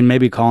 I mean,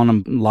 maybe calling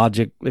them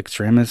logic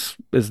extremists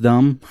is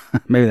dumb.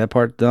 Maybe that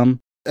part's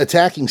dumb.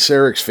 Attacking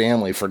Sarek's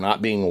family for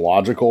not being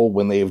logical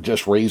when they've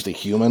just raised a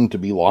human to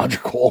be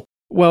logical.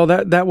 Well,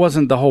 that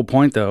wasn't the whole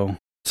point, though.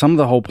 Some of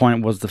the whole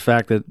point was the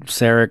fact that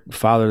Sarek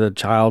fathered a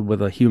child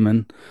with a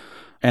human,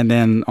 and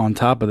then on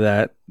top of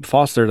that,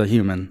 fostered a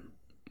human.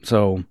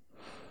 So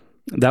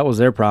that was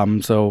their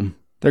problem. So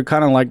they're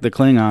kind of like the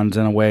Klingons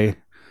in a way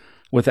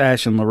with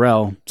Ash and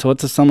L'Rell. So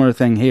it's a similar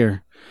thing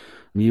here.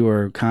 You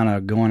were kind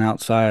of going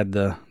outside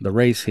the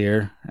race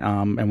here,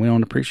 and we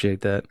don't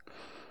appreciate that.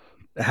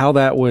 How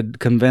that would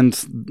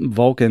convince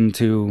Vulcan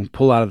to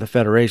pull out of the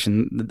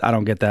Federation, I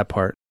don't get that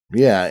part.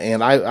 Yeah,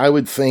 and I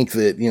would think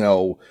that,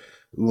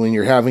 when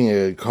you're having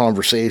a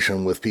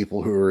conversation with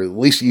people who are at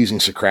least using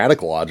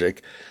Socratic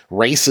logic,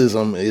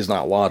 racism is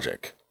not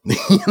logic.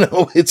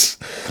 It's,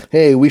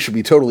 hey, we should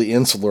be totally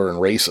insular and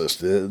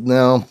racist.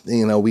 No,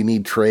 we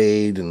need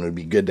trade, and it would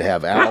be good to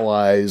have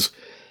allies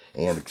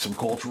and some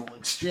cultural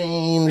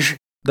exchange.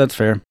 That's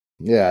fair.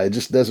 Yeah, it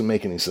just doesn't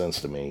make any sense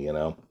to me,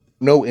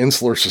 No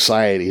insular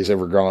society has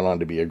ever gone on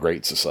to be a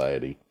great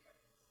society.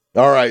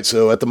 All right,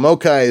 so at the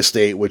Mokai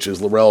estate, which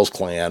is L'Rell's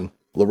clan,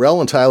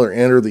 L'Rell and Tyler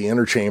enter the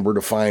inner chamber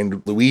to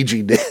find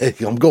Luigi dead.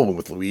 I'm going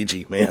with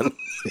Luigi, man.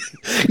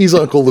 He's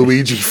Uncle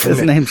Luigi.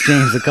 His name's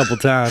changed a couple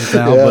times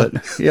now,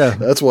 but yeah.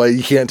 That's why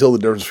you can't tell the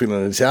difference between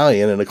an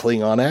Italian and a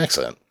Klingon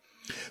accent.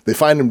 They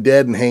find him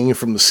dead and hanging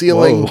from the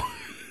ceiling.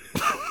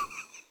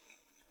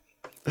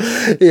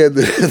 And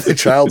the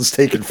child is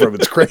taken from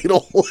its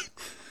cradle.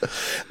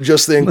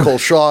 Just then,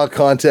 Colshaw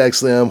contacts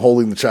them,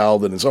 holding the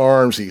child in his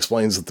arms. He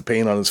explains that the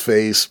pain on his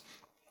face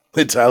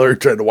that Tyler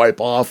tried to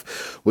wipe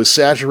off was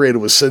saturated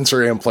with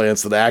sensor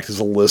implants that act as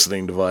a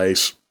listening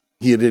device.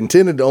 He had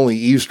intended to only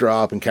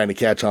eavesdrop and kind of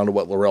catch on to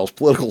what L'Rell's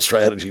political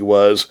strategy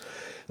was,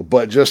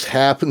 but just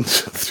happened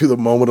through the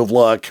moment of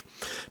luck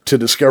to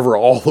discover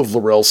all of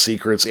L'Rell's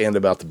secrets and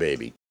about the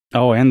baby.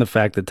 Oh, and the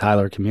fact that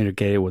Tyler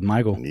communicated with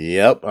Michael.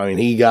 Yep. I mean,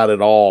 he got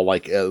it all,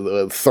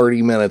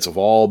 30 minutes of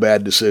all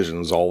bad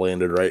decisions all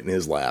landed right in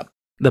his lap.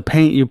 The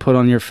paint you put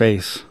on your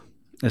face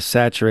is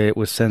saturated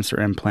with sensor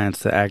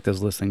implants that act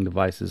as listening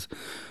devices.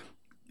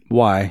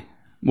 Why?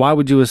 Why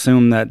would you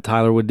assume that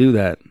Tyler would do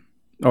that?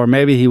 Or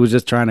maybe he was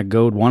just trying to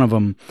goad one of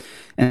them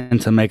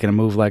into making a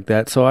move like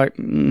that. So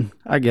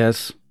I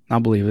guess I'll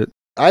believe it.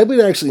 I would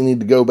actually need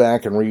to go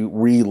back and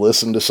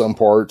re-listen to some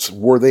parts.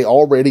 Were they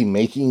already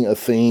making a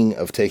thing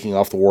of taking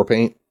off the war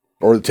paint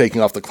or taking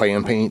off the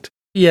clan paint?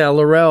 Yeah,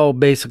 L'Rell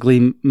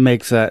basically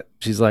makes that.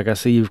 She's like, I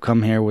see you've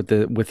come here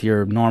with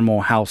your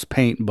normal house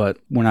paint, but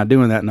we're not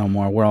doing that no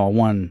more. We're all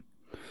one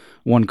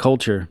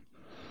culture.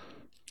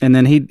 And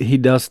then he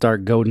does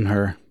start goading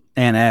her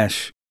and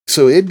Ash.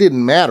 So it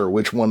didn't matter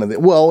which one of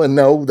them. Well, and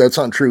no, that's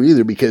not true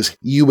either, because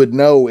you would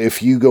know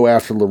if you go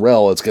after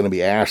L'Rell, it's going to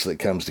be Ash that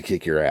comes to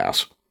kick your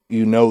ass.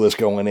 You know this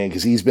going in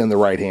because he's been the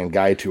right-hand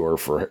guy to her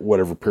for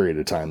whatever period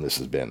of time this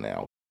has been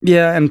now.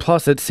 Yeah, and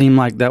plus it seemed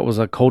like that was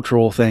a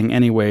cultural thing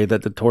anyway,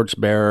 that the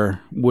torchbearer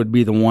would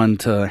be the one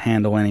to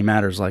handle any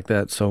matters like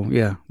that. So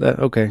yeah,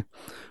 okay.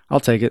 I'll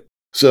take it.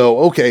 So,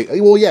 okay.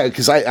 Well, yeah,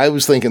 because I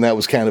was thinking that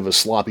was kind of a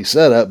sloppy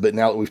setup, but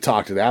now that we've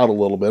talked it out a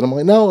little bit, I'm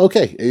like, no,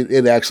 okay,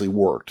 it actually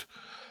worked.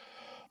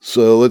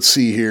 So let's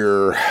see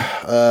here.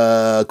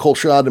 Cole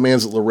Shaw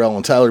demands that Laurel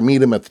and Tyler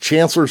meet him at the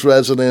Chancellor's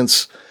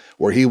residence,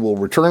 where he will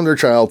return their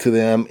child to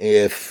them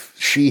if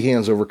she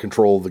hands over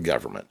control of the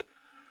government.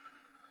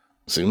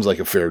 Seems like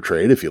a fair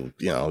trade if you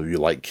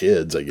like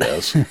kids, I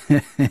guess.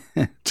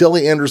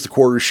 Tilly enters the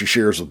quarters she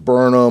shares with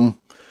Burnham.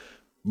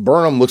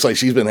 Burnham looks like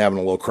she's been having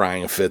a little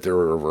crying fit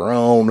there of her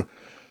own.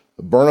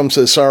 Burnham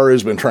says Sarah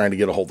has been trying to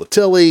get a hold of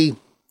Tilly.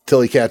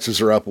 Tilly catches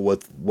her up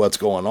with what's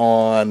going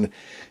on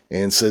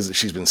and says that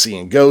she's been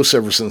seeing ghosts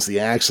ever since the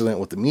accident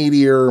with the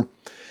meteor.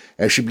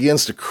 As she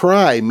begins to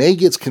cry, May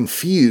gets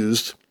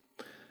confused,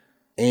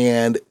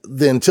 and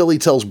then Tilly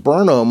tells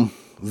Burnham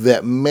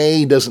that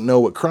May doesn't know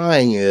what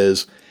crying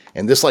is,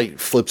 and this like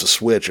flips a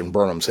switch in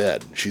Burnham's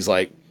head. She's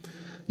like,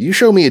 you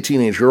show me a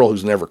teenage girl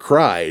who's never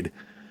cried.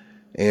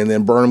 And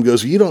then Burnham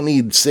goes, you don't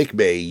need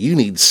sickbay, you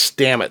need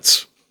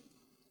Stamets.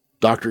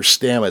 Dr.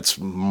 Stamets,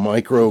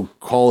 microcologist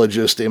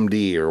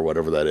MD, or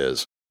whatever that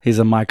is. He's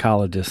a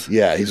mycologist.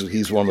 Yeah,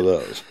 he's one of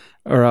those.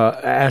 Or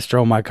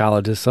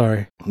astromycologist,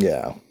 sorry.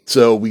 Yeah.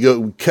 So we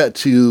cut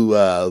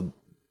to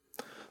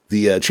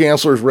the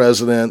Chancellor's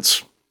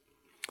residence.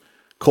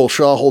 Cole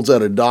Shaw holds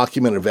out a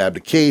document of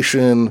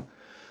abdication.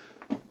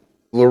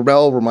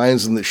 Laurel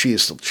reminds him that she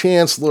is still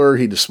Chancellor.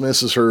 He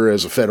dismisses her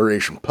as a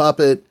Federation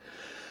puppet.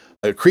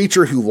 A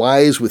creature who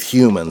lies with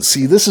humans.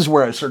 See, this is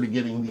where I started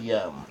getting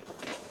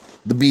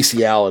the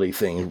bestiality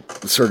thing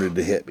started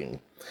to hit me.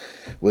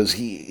 Was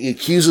he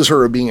accuses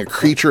her of being a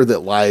creature that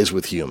lies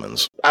with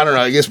humans. I don't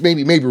know, I guess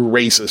maybe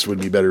racist would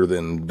be better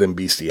than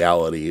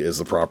bestiality is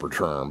the proper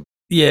term.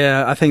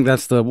 Yeah, I think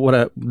that's the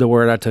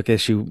word I took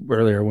issue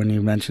earlier when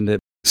you mentioned it.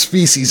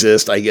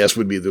 Speciesist, I guess,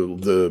 would be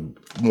the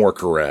more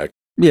correct.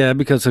 Yeah,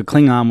 because a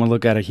Klingon would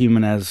look at a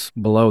human as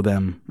below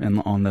them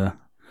and on the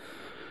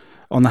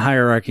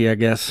hierarchy, I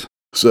guess.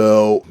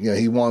 So,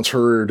 he wants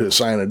her to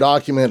sign a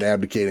document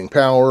abdicating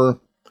power,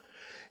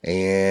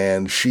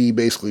 and she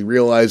basically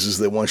realizes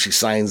that once she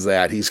signs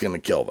that, he's going to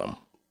kill them.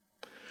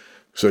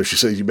 So she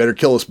says, you better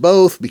kill us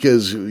both,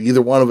 because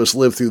either one of us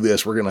live through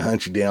this, we're going to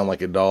hunt you down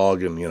like a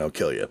dog and,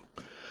 kill you.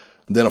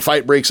 Then a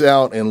fight breaks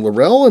out, and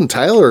Laurel and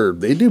Tyler,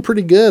 they do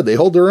pretty good. They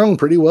hold their own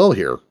pretty well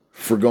here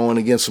for going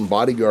against some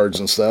bodyguards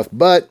and stuff,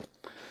 but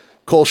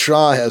Cole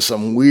Shaw has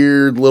some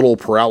weird little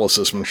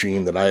paralysis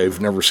machine that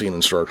I've never seen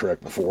in Star Trek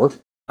before.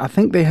 I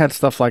think they had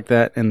stuff like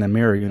that in the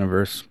Mirror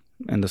universe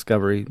in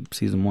Discovery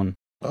Season 1.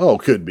 Oh,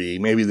 could be.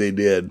 Maybe they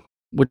did.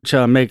 Which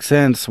makes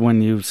sense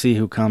when you see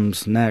who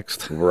comes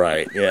next.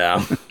 Right,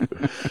 yeah.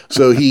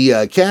 So he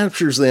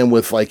captures them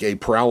with like a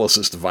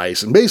paralysis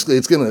device, and basically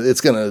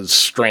it's gonna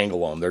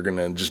strangle them. They're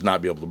gonna just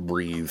not be able to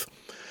breathe.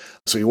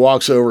 So he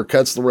walks over,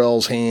 cuts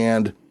Laurel's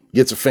hand,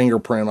 gets a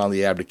fingerprint on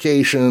the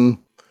abdication.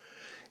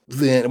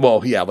 Then,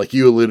 well, yeah, like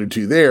you alluded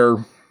to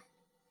there,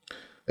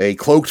 a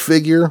cloaked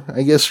figure,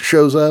 I guess,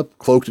 shows up,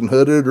 cloaked and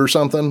hooded or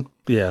something.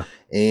 Yeah.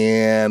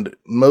 And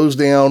mows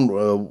down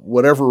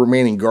whatever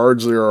remaining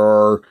guards there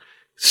are,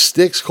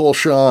 sticks Cole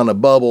Shaw in a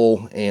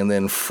bubble, and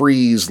then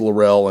frees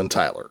Laurel and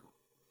Tyler.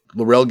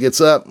 Laurel gets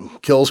up,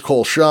 kills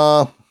Cole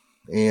Shaw,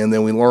 and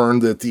then we learn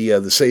that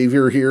the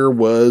savior here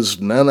was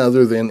none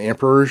other than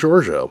Emperor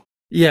Giorgio.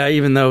 Yeah,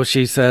 even though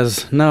she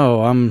says,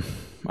 no,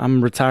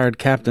 I'm retired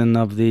captain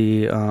of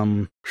the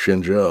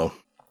Shinjo.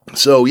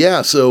 So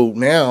yeah, so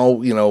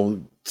now,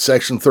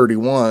 Section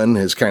 31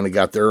 has kind of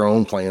got their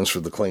own plans for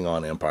the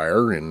Klingon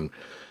Empire, and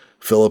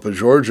Philippa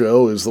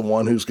Giorgio is the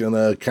one who's going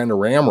to kind of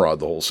ramrod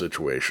the whole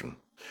situation.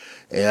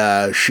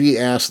 She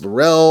asked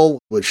Laurel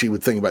what she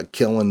would think about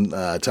killing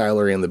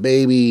Tyler and the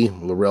baby.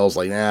 Laurel's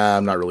like, nah,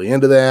 I'm not really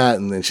into that.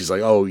 And then she's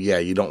like, oh yeah,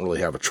 you don't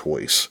really have a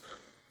choice.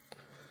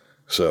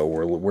 So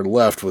we're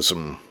left with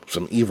some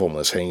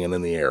evilness hanging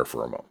in the air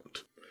for a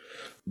moment.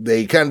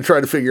 They kind of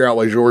try to figure out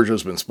why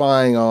Giorgio's been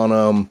spying on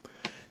them,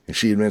 and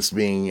she admits to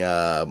being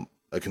a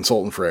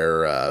consultant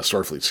for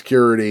Starfleet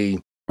security.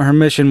 Her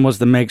mission was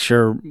to make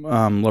sure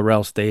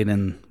Laurel stayed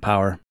in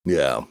power.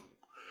 Yeah.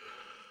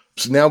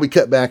 So now we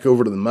cut back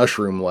over to the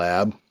mushroom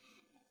lab.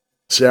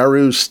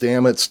 Saru,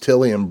 Stamets,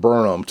 Tilly, and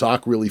Burnham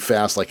talk really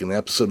fast like an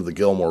episode of the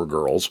Gilmore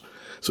Girls,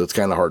 so it's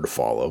kind of hard to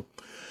follow.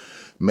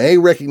 May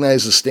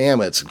recognizes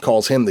Stamets and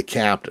calls him the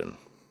captain.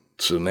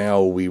 So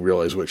now we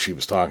realize what she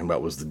was talking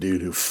about was the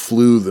dude who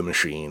flew the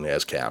machine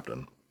as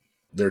captain.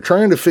 They're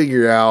trying to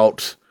figure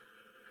out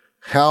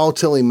how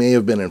Tilly may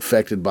have been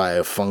infected by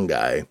a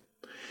fungi.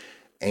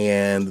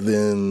 And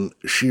then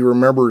she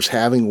remembers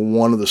having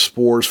one of the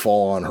spores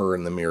fall on her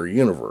in the Mirror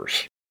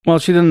universe. Well,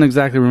 she didn't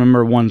exactly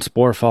remember one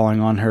spore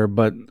falling on her,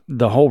 but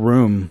the whole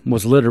room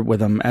was littered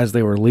with them as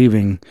they were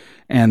leaving.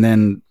 And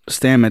then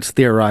Stamets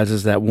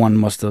theorizes that one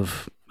must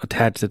have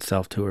attached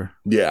itself to her.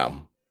 Yeah.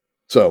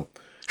 So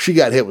she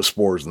got hit with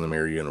spores in the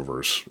Mirror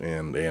universe,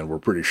 and we're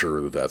pretty sure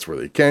that that's where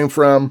they came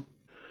from.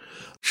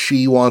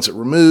 She wants it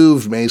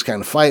removed. May's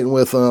kind of fighting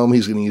with him.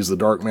 He's going to use the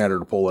dark matter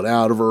to pull it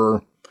out of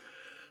her.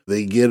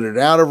 They get it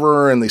out of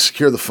her, and they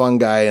secure the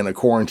fungi in a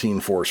quarantine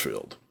force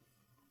field.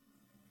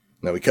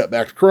 Now we cut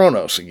back to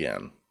Kronos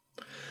again.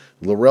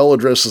 Laurel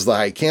addresses the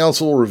High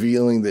Council,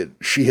 revealing that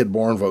she had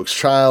borne Voke's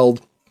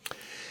child,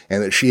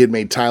 and that she had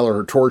made Tyler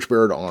her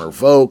torchbearer to honor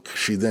Voke.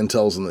 She then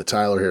tells them that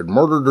Tyler had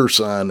murdered her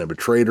son and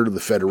betrayed her to the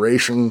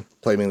Federation,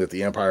 claiming that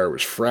the Empire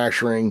was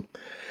fracturing,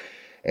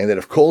 and that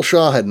if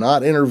Colshaw had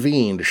not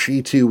intervened,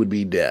 she too would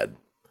be dead.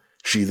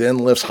 She then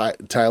lifts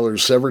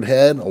Tyler's severed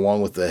head,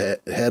 along with the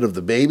head of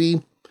the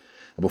baby,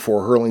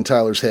 before hurling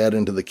Tyler's head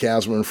into the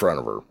chasm in front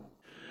of her.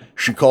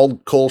 She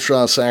called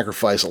Colshaw's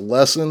sacrifice a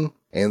lesson,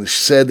 and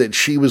she said that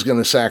she was going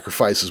to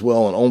sacrifice as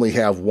well and only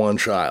have one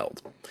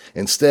child.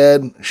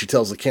 Instead, she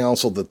tells the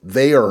council that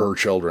they are her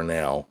children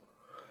now,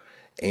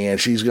 and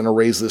she's going to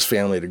raise this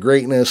family to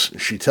greatness.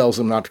 She tells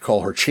them not to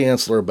call her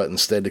Chancellor, but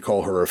instead to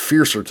call her a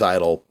fiercer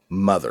title,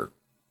 Mother.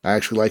 I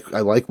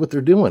like what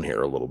they're doing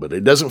here a little bit.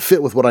 It doesn't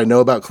fit with what I know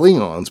about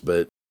Klingons,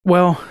 but...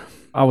 Well,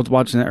 I was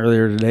watching it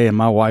earlier today, and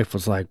my wife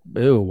was like,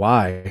 ew,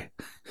 why?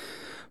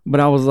 But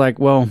I was like,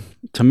 well,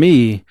 to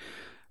me,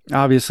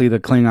 obviously the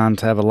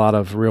Klingons have a lot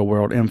of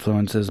real-world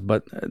influences,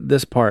 but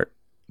this part,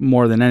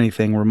 more than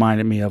anything,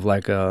 reminded me of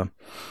like a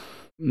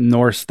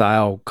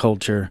Norse-style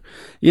culture.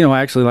 You know,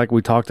 actually, like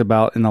we talked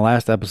about in the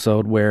last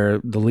episode, where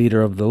the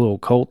leader of the little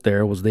cult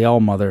there was the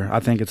All-Mother. I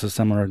think it's a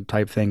similar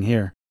type thing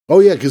here. Oh,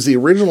 yeah, because the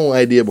original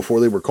idea before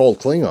they were called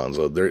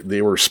Klingons,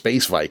 they were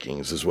space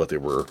Vikings is what they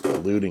were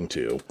alluding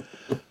to.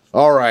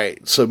 All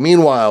right, so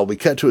meanwhile, we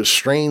cut to a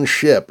strange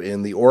ship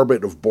in the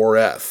orbit of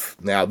Boreth.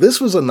 Now,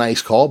 this was a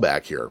nice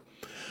callback here.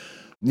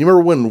 You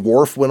remember when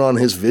Worf went on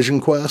his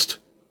vision quest?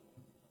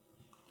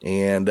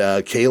 And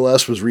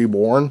Kahless was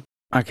reborn?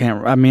 I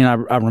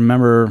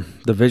remember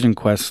the vision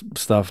quest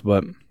stuff,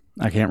 but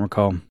I can't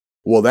recall.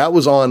 Well, that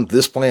was on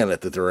this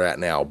planet that they're at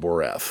now,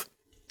 Boreth.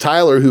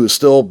 Tyler, who is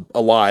still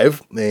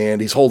alive,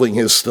 and he's holding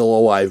his still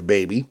alive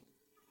baby,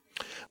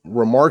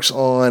 remarks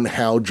on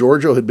how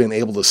Giorgio had been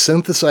able to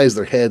synthesize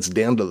their heads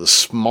down to the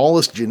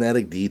smallest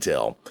genetic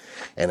detail,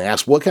 and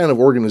asks what kind of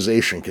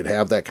organization could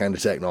have that kind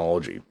of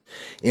technology.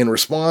 In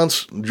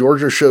response,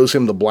 Giorgio shows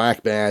him the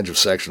black badge of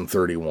Section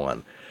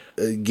 31.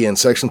 Again,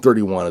 Section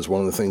 31 is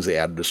one of the things they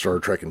added to Star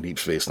Trek and Deep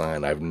Space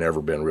Nine I've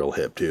never been real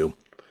hip to.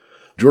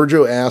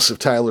 Giorgio asks if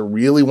Tyler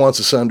really wants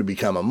his son to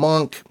become a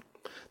monk.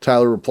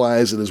 Tyler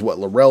replies it is what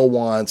Laurel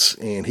wants,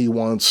 and he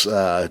wants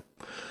the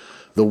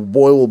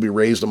boy will be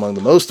raised among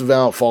the most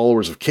devout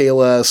followers of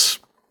Kahless.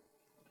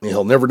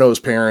 He'll never know his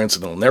parents,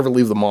 and he'll never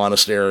leave the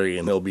monastery,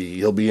 and he'll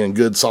be in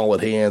good,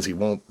 solid hands. He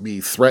won't be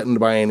threatened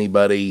by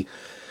anybody,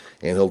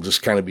 and he'll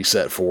just kind of be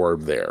set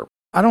forward there.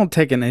 I don't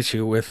take an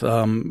issue with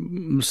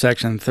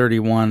Section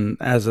 31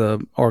 as a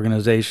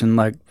organization.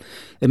 Like,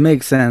 it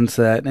makes sense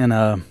that in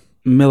a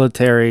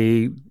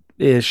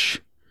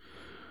military-ish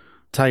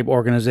type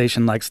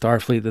organization like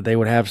Starfleet that they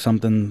would have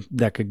something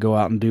that could go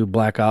out and do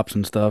black ops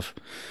and stuff.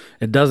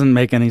 It doesn't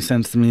make any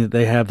sense to me that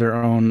they have their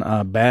own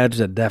badge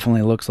that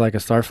definitely looks like a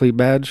Starfleet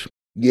badge.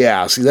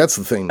 Yeah, see, that's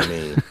the thing to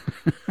me.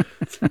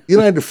 The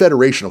United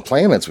Federation of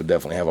Planets would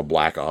definitely have a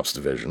black ops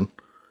division.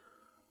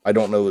 I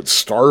don't know that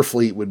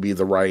Starfleet would be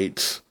the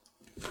right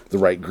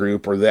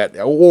group, or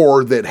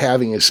that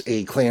having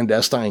a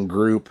clandestine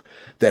group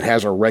that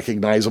has a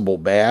recognizable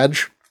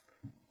badge.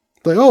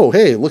 Like, oh,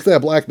 hey, look at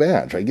that black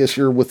badge. I guess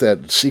you're with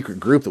that secret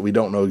group that we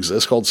don't know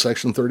exists called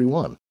Section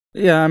 31.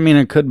 Yeah, I mean,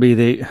 it could be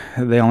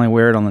they only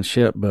wear it on the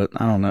ship, but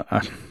I don't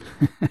know.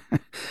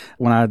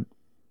 When I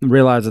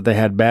realized that they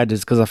had badges,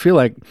 because I feel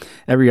like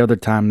every other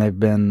time they've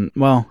been,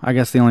 well, I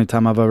guess the only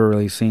time I've ever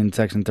really seen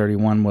Section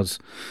 31 was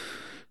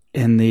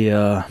in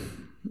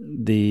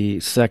the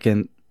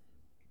second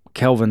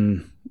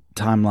Kelvin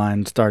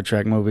timeline Star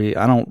Trek movie.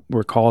 I don't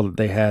recall that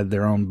they had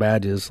their own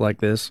badges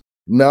like this.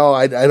 No,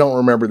 I don't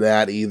remember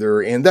that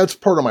either. And that's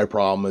part of my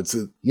problem. It's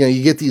that,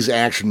 you get these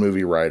action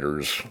movie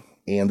writers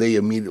and they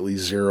immediately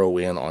zero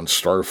in on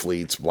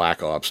Starfleet's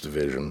Black Ops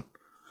division.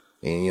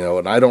 And,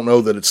 and I don't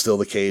know that it's still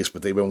the case,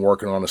 but they've been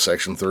working on a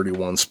Section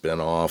 31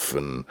 spinoff,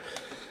 and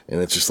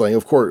it's just like,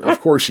 of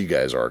course you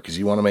guys are, because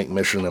you want to make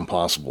Mission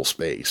Impossible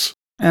space.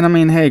 And I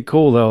mean, hey,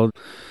 cool though.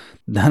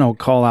 That'll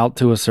call out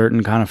to a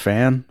certain kind of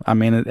fan. I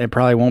mean, it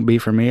probably won't be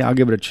for me. I'll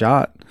give it a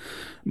shot.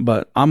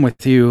 But I'm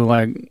with you,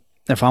 like,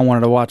 if I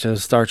wanted to watch a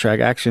Star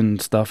Trek action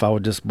stuff, I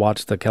would just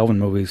watch the Kelvin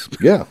movies.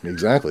 Yeah,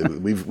 exactly.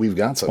 We've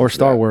got something. Or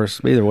Star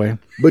Wars, either way.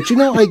 But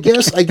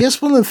I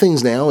guess one of the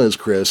things now is,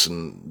 Chris,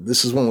 and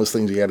this is one of those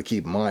things you got to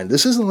keep in mind.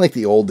 This isn't like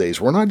the old days.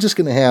 We're not just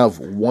going to have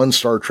one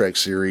Star Trek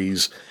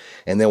series,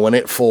 and then when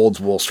it folds,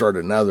 we'll start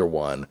another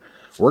one.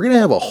 We're going to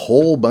have a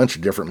whole bunch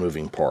of different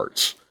moving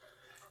parts.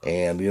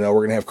 And, we're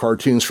going to have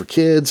cartoons for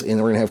kids, and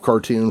we're going to have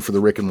cartoon for the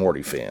Rick and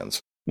Morty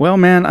fans. Well,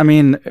 man, I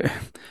mean,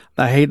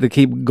 I hate to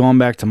keep going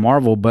back to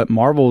Marvel, but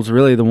Marvel's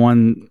really the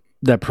one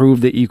that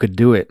proved that you could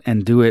do it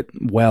and do it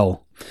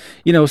well.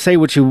 Say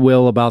what you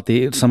will about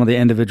some of the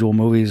individual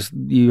movies.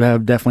 You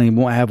definitely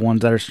won't have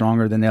ones that are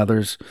stronger than the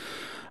others,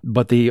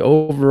 but the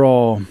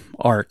overall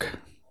arc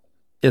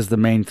is the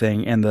main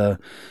thing, and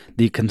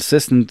the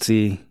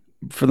consistency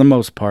for the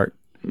most part,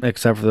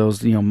 except for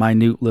those,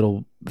 minute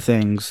little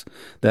things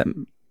that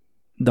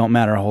don't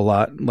matter a whole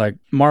lot. Like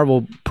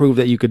Marvel proved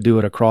that you could do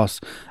it across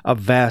a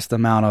vast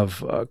amount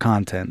of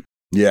content.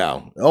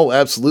 Yeah. Oh,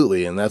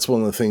 absolutely. And that's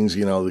one of the things,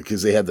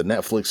 because they had the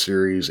Netflix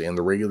series and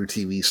the regular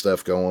TV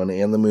stuff going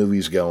and the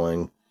movies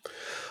going.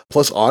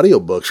 Plus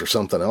audiobooks or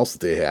something else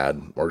that they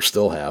had or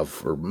still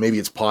have, or maybe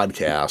it's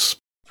podcasts.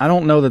 I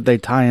don't know that they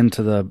tie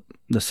into the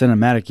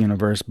cinematic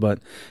universe, but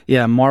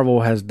yeah,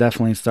 Marvel has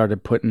definitely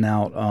started putting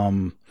out,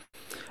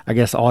 I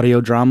guess,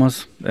 audio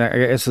dramas. I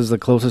guess is the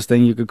closest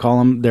thing you could call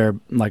them. They're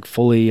like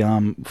fully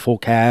full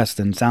cast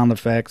and sound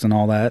effects and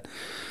all that.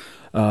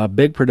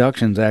 Big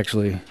productions,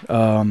 actually.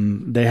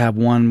 They have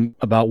one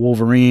about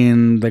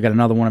Wolverine. They got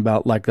another one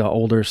about like the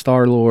older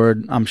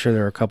Star-Lord. I'm sure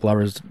there are a couple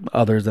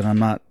others that I'm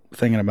not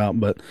thinking about,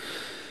 but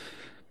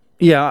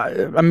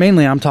yeah,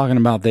 mainly I'm talking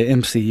about the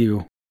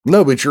MCU.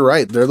 No, but you're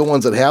right. They're the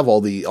ones that have all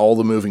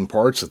the moving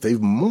parts that they've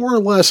more or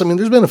less,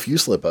 there's been a few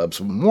slip-ups,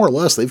 but more or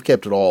less they've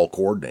kept it all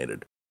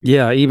coordinated.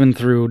 Yeah, even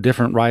through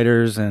different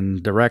writers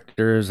and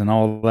directors and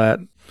all that.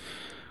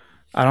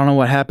 I don't know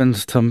what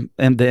happens to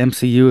the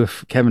MCU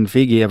if Kevin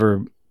Feige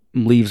ever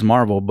leaves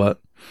Marvel, but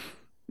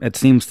it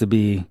seems to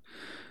be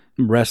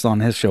rest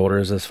on his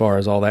shoulders as far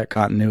as all that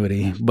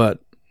continuity. But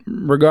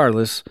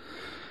regardless,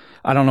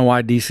 I don't know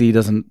why DC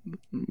doesn't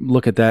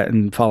look at that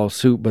and follow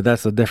suit, but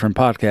that's a different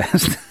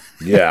podcast.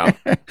 Yeah.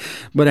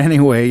 But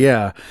anyway,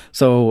 yeah.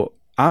 So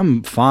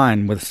I'm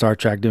fine with Star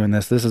Trek doing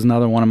this. This is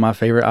another one of my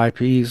favorite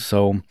IPs,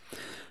 so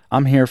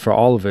I'm here for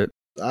all of it.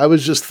 I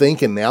was just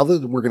thinking, now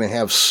that we're going to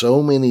have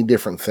so many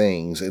different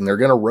things and they're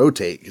going to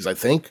rotate, because I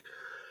think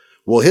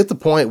we'll hit the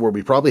point where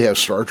we probably have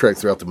Star Trek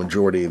throughout the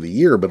majority of the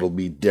year, but it'll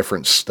be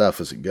different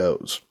stuff as it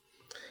goes.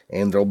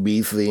 And there'll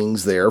be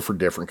things there for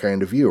different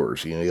kind of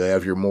viewers. You'll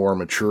have your more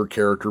mature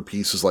character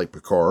pieces like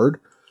Picard.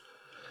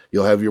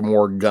 You'll have your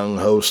more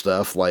gung-ho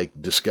stuff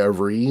like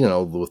Discovery,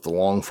 with the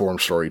long-form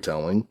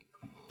storytelling.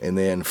 And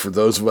then for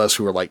those of us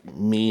who are like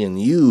me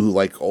and you, who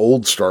like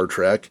old Star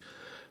Trek,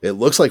 it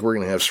looks like we're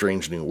going to have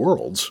Strange New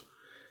Worlds.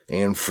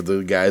 And for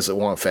the guys that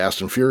want Fast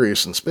and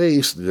Furious in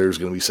space, there's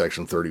going to be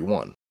Section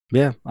 31.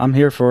 Yeah, I'm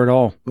here for it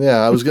all. Yeah,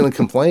 I was going to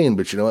complain,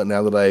 but you know what?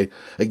 Now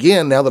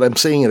that I'm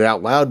saying it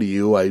out loud to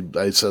you,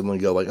 I suddenly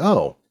go like,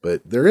 oh,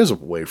 but there is a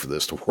way for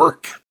this to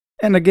work.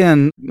 And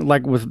again,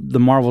 like with the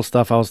Marvel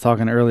stuff I was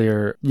talking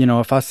earlier,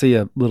 if I see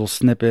a little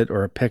snippet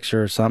or a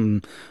picture or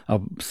something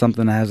of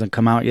something that hasn't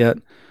come out yet,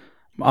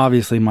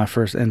 obviously my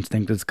first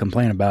instinct is to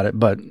complain about it.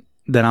 But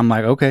then I'm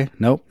like, okay,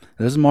 nope,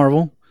 this is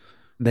Marvel.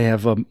 They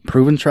have a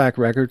proven track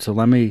record, so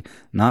let me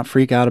not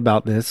freak out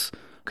about this,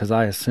 because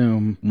I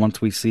assume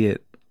once we see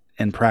it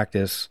in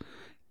practice,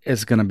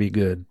 it's going to be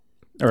good,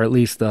 or at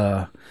least,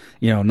 not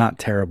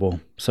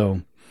terrible.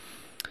 So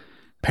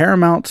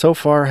Paramount so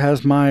far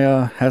has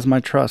my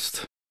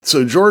trust.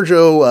 So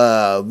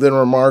Giorgio then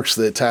remarks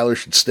that Tyler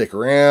should stick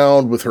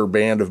around with her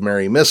band of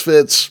merry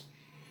misfits.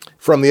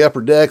 From the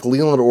upper deck,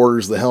 Leland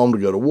orders the helm to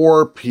go to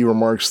warp. He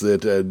remarks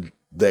that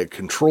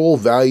Control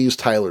values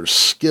Tyler's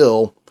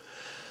skill,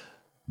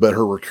 but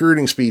her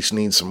recruiting speech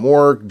needs some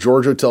work.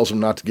 Giorgio tells him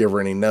not to give her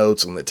any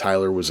notes and that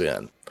Tyler was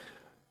in.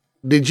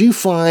 Did you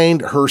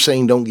find her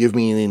saying don't give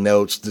me any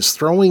notes, does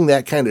throwing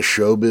that kind of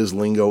showbiz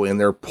lingo in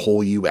there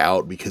pull you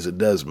out? Because it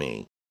does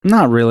me.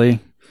 Not really.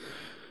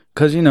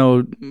 Because,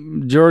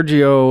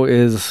 Giorgio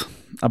is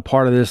a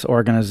part of this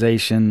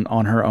organization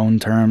on her own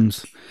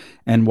terms.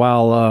 And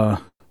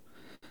while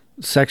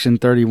Section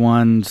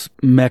 31's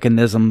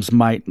mechanisms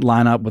might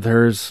line up with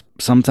hers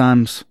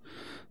sometimes,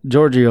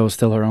 Giorgio is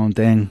still her own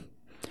thing.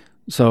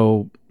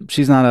 So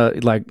she's not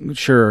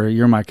sure,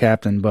 you're my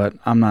captain, but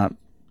I'm not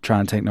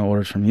trying to take no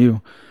orders from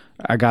you.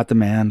 I got the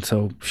man,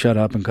 so shut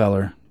up and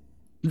color.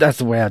 That's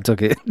the way I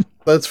took it.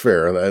 That's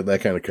fair.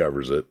 That kind of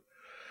covers it.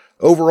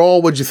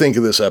 Overall, what'd you think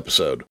of this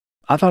episode?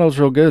 I thought it was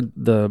real good.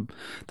 The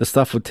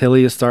stuff with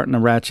Tilly is starting to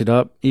ratchet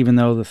up. Even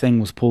though the thing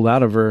was pulled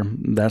out of her,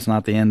 that's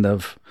not the end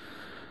of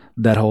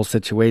that whole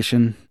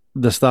situation.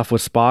 The stuff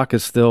with Spock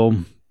is still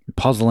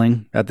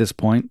puzzling at this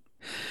point.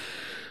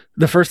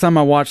 The first time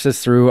I watched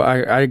this through,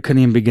 I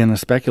couldn't even begin to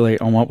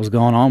speculate on what was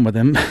going on with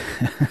him.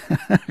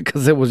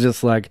 Because it was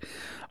just like,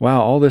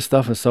 wow, all this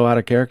stuff is so out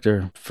of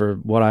character for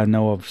what I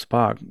know of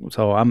Spock.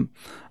 So I'm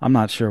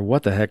not sure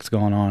what the heck's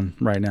going on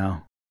right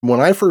now. When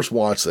I first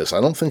watched this,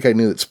 I don't think I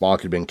knew that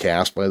Spock had been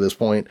cast by this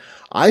point.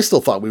 I still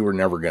thought we were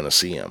never going to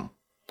see him.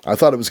 I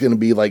thought it was going to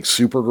be like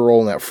Supergirl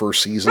in that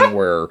first season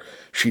where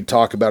she'd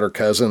talk about her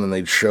cousin and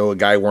they'd show a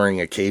guy wearing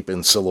a cape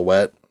in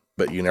silhouette,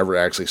 but you never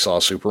actually saw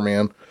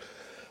Superman.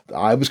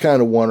 I was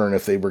kind of wondering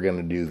if they were going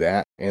to do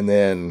that. And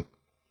then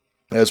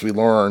as we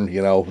learned,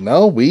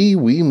 no, we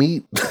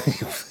meet,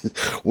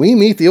 we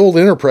meet the old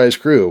Enterprise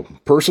crew,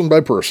 person by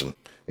person.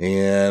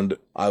 And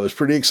I was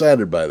pretty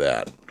excited by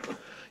that.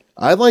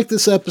 I like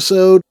this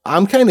episode.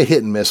 I'm kind of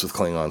hit and miss with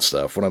Klingon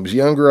stuff. When I was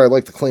younger, I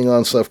liked the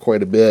Klingon stuff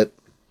quite a bit.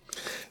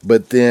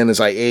 But then as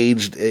I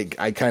aged,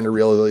 I kind of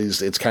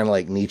realized it's kind of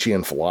like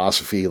Nietzschean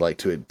philosophy. Like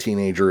to a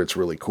teenager, it's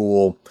really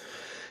cool.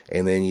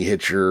 And then you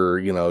hit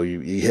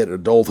you hit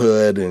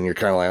adulthood and you're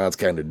kind of like, oh, that's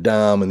kind of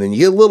dumb. And then you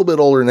get a little bit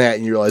older than that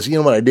and you realize, you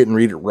know what, I didn't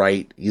read it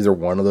right either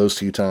one of those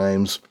 2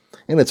 times.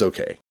 And it's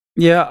okay.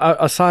 Yeah,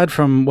 aside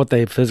from what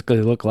they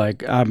physically look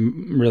like, I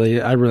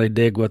really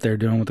dig what they're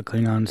doing with the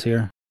Klingons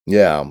here.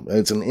 Yeah,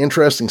 it's an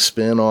interesting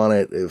spin on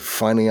it,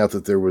 finding out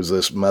that there was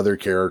this mother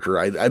character.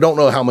 I don't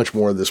know how much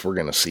more of this we're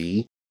going to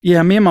see.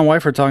 Yeah, me and my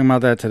wife were talking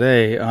about that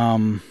today.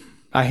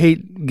 I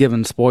hate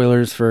giving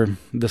spoilers for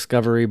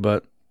Discovery,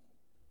 but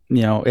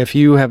if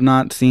you have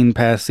not seen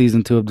past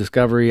season 2 of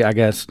Discovery, I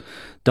guess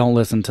don't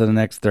listen to the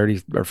next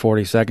 30 or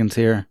 40 seconds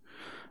here.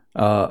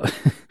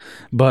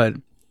 But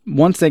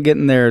once they get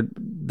in there,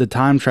 the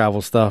time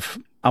travel stuff,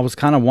 I was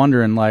kind of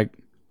wondering, like,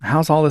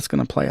 how's all this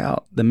going to play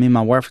out? That me and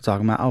my wife were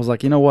talking about. I was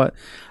like, you know what?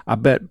 I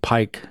bet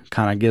Pike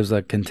kind of gives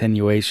a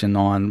continuation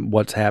on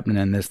what's happening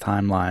in this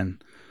timeline,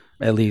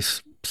 at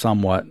least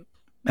somewhat.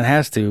 It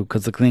has to,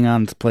 because the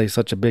Klingons play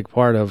such a big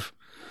part of,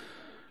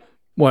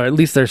 well, at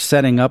least they're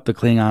setting up the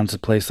Klingons to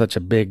play such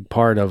a big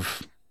part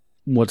of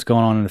what's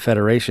going on in the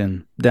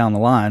Federation down the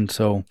line.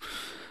 So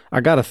I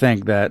got to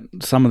think that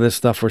some of this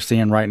stuff we're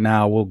seeing right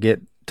now will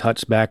get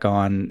touched back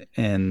on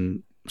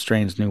in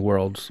Strange New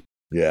Worlds.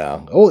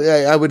 Yeah. Oh,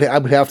 yeah. I would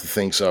have to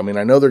think so. I mean,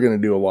 I know they're going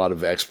to do a lot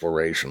of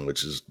exploration,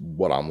 which is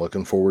what I'm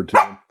looking forward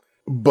to.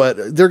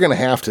 But they're going to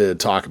have to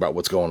talk about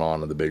what's going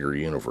on in the bigger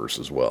universe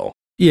as well.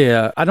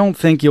 Yeah, I don't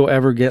think you'll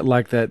ever get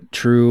like that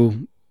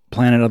true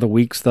Planet of the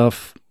Week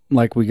stuff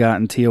like we got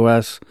in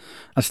TOS.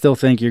 I still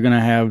think you're going to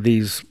have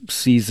these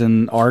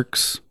season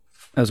arcs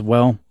as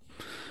well.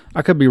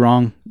 I could be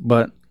wrong,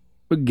 but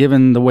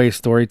given the way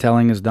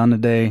storytelling is done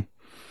today,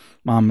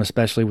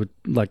 especially with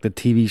like the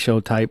TV show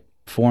type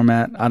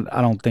format,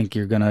 I don't think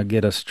you're going to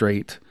get a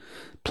straight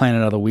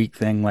Planet of the Week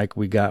thing like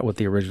we got with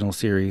the original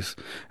series.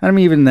 And I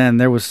mean, even then,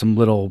 there was some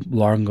little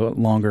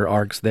longer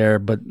arcs there,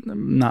 but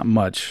not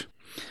much.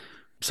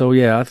 So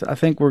yeah, I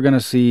think we're gonna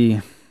see.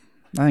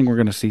 I think we're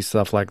gonna see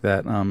stuff like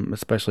that,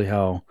 especially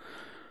how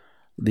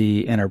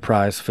the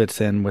Enterprise fits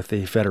in with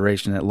the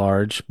Federation at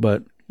large.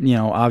 But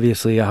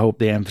obviously, I hope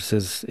the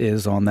emphasis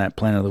is on that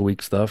Planet of the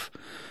Week stuff.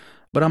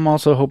 But I'm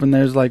also hoping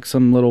there's like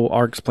some little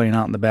arcs playing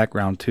out in the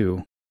background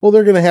too. Well,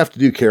 they're gonna have to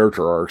do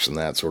character arcs and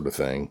that sort of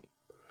thing.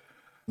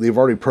 They've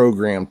already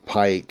programmed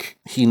Pike.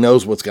 He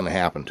knows what's going to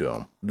happen to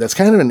him. That's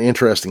kind of an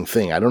interesting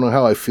thing. I don't know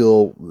how I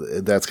feel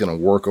that's going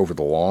to work over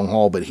the long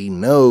haul, but he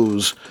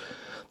knows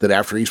that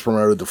after he's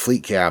promoted to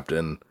fleet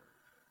captain,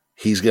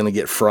 he's going to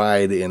get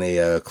fried in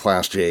a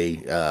Class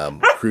J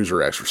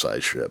cruiser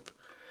exercise ship.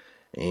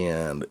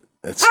 And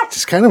it's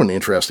just kind of an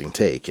interesting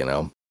take,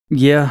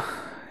 Yeah.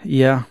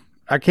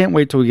 I can't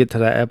wait till we get to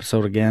that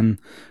episode again,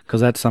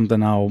 because that's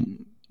something I'll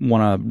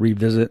want to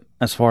revisit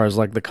as far as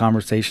like the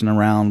conversation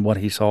around what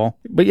he saw.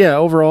 But yeah,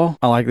 overall,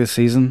 I like this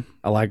season.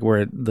 I like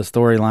where the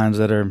storylines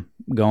that are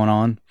going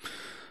on.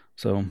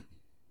 So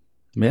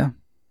yeah,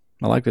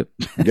 I liked it.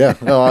 Yeah,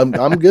 no,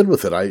 I'm good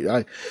with it.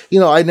 I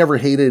never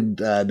hated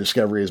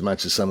Discovery as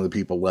much as some of the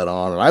people let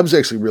on, and I was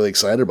actually really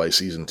excited by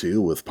season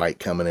 2 with Pike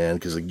coming in,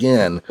 because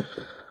again,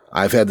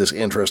 I've had this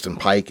interest in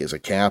Pike as a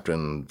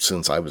captain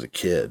since I was a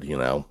kid,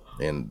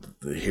 and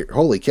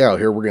holy cow,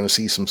 here we're going to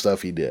see some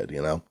stuff he did,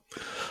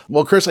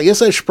 Well, Chris, I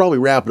guess I should probably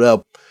wrap it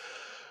up.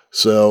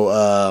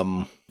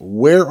 So,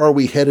 where are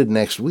we headed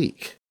next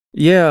week?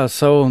 Yeah,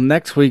 so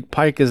next week,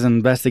 Pike is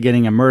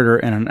investigating a murder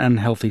in an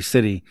unhealthy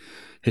city.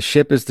 His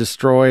ship is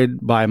destroyed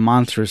by a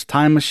monstrous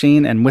time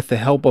machine, and with the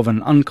help of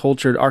an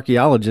uncultured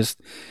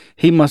archaeologist,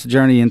 he must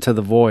journey into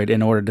the void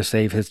in order to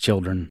save his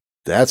children.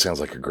 That sounds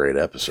like a great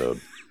episode.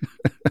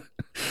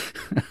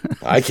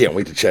 I can't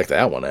wait to check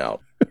that one out.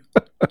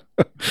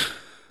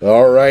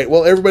 All right.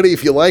 Well, everybody,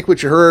 if you like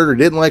what you heard or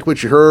didn't like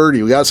what you heard,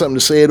 you got something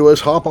to say to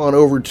us, hop on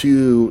over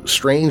to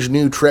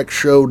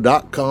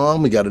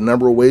strangenewtrekshow.com. We got a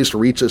number of ways to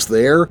reach us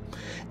there.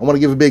 I want to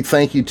give a big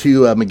thank you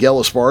to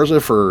Miguel Esparza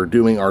for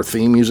doing our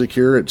theme music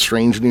here at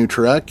Strange New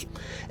Trek,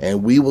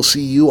 and we will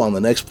see you on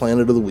the next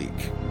Planet of the Week.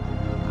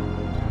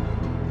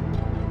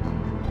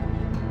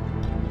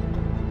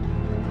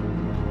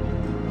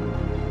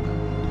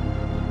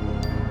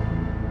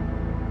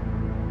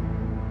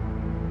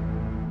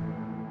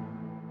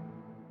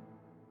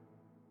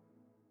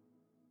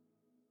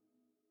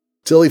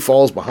 Tilly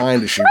falls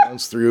behind as she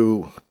runs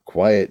through.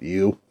 Quiet,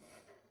 you.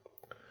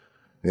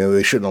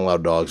 They shouldn't allow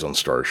dogs on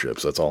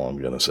starships. That's all I'm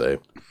going to say.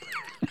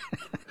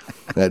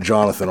 That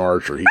Jonathan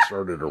Archer, he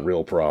started a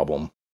real problem.